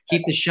two-wheel,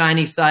 keep the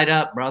shiny side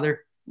up,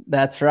 brother.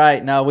 That's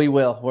right. No, we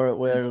will.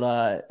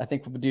 I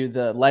think we'll do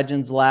the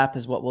Legends lap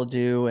is what we'll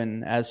do.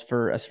 And as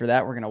for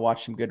that, we're going to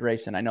watch some good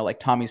racing. I know like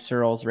Tommy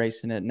Searles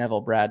racing it,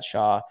 Neville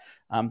Bradshaw.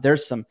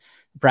 There's some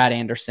Brad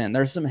Anderson.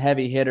 There's some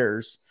heavy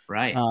hitters,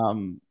 right?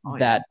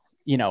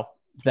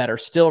 That are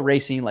still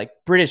racing like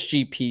British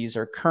GPs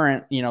or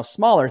current,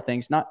 smaller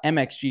things, not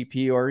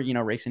MXGP or,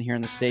 racing here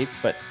in the States,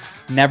 but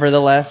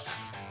nevertheless,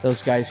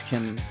 those guys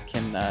can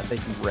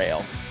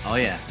rail. Oh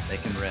yeah, they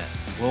can rip.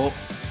 Well,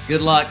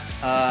 good luck.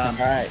 All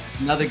right.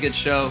 Another good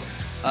show.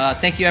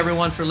 Thank you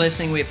everyone for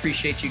listening. We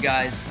appreciate you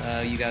guys.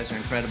 You guys are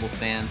incredible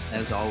fans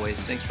as always.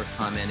 Thanks for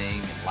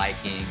commenting and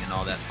liking and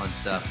all that fun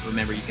stuff.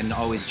 Remember, you can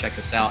always check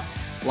us out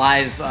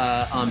live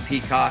on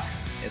Peacock.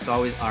 It's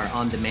always our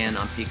on-demand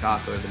on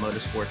Peacock or the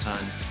Motorsports on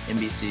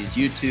NBC's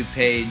YouTube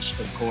page,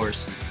 of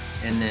course.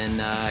 And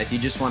then if you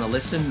just want to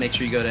listen, make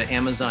sure you go to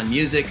Amazon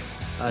Music.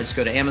 Just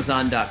go to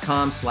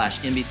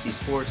amazon.com/NBC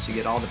Sports to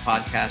get all the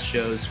podcast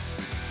shows.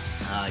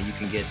 You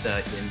can get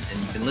and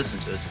you can listen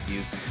to us if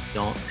you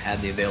don't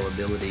have the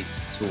availability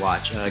to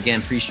watch.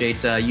 Again,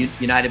 appreciate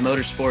United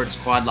Motorsports,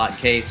 Quad Lock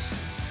Case,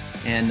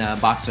 and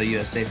Boxo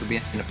USA for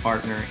being a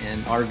partner.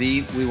 And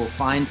RV, we will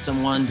find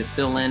someone to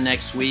fill in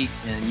next week,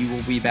 and you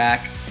will be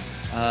back.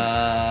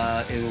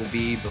 It will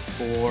be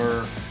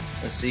before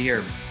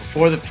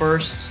the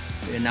first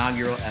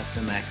inaugural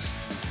SMX.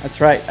 That's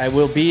right. I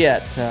will be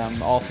at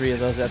all three of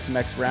those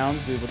SMX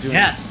rounds. We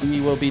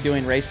will be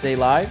doing Race Day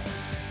Live.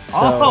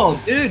 So,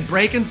 dude,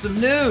 breaking some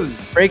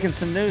news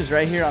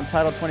right here on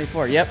Title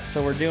 24. Yep.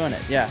 So we're doing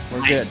it. Yeah, we're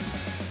nice. Good.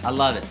 I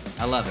love it.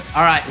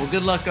 All right. Well,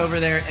 good luck over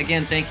there.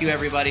 Again, thank you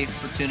everybody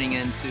for tuning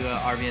in to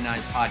RV and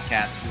I's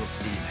podcast. We'll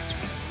see you next time.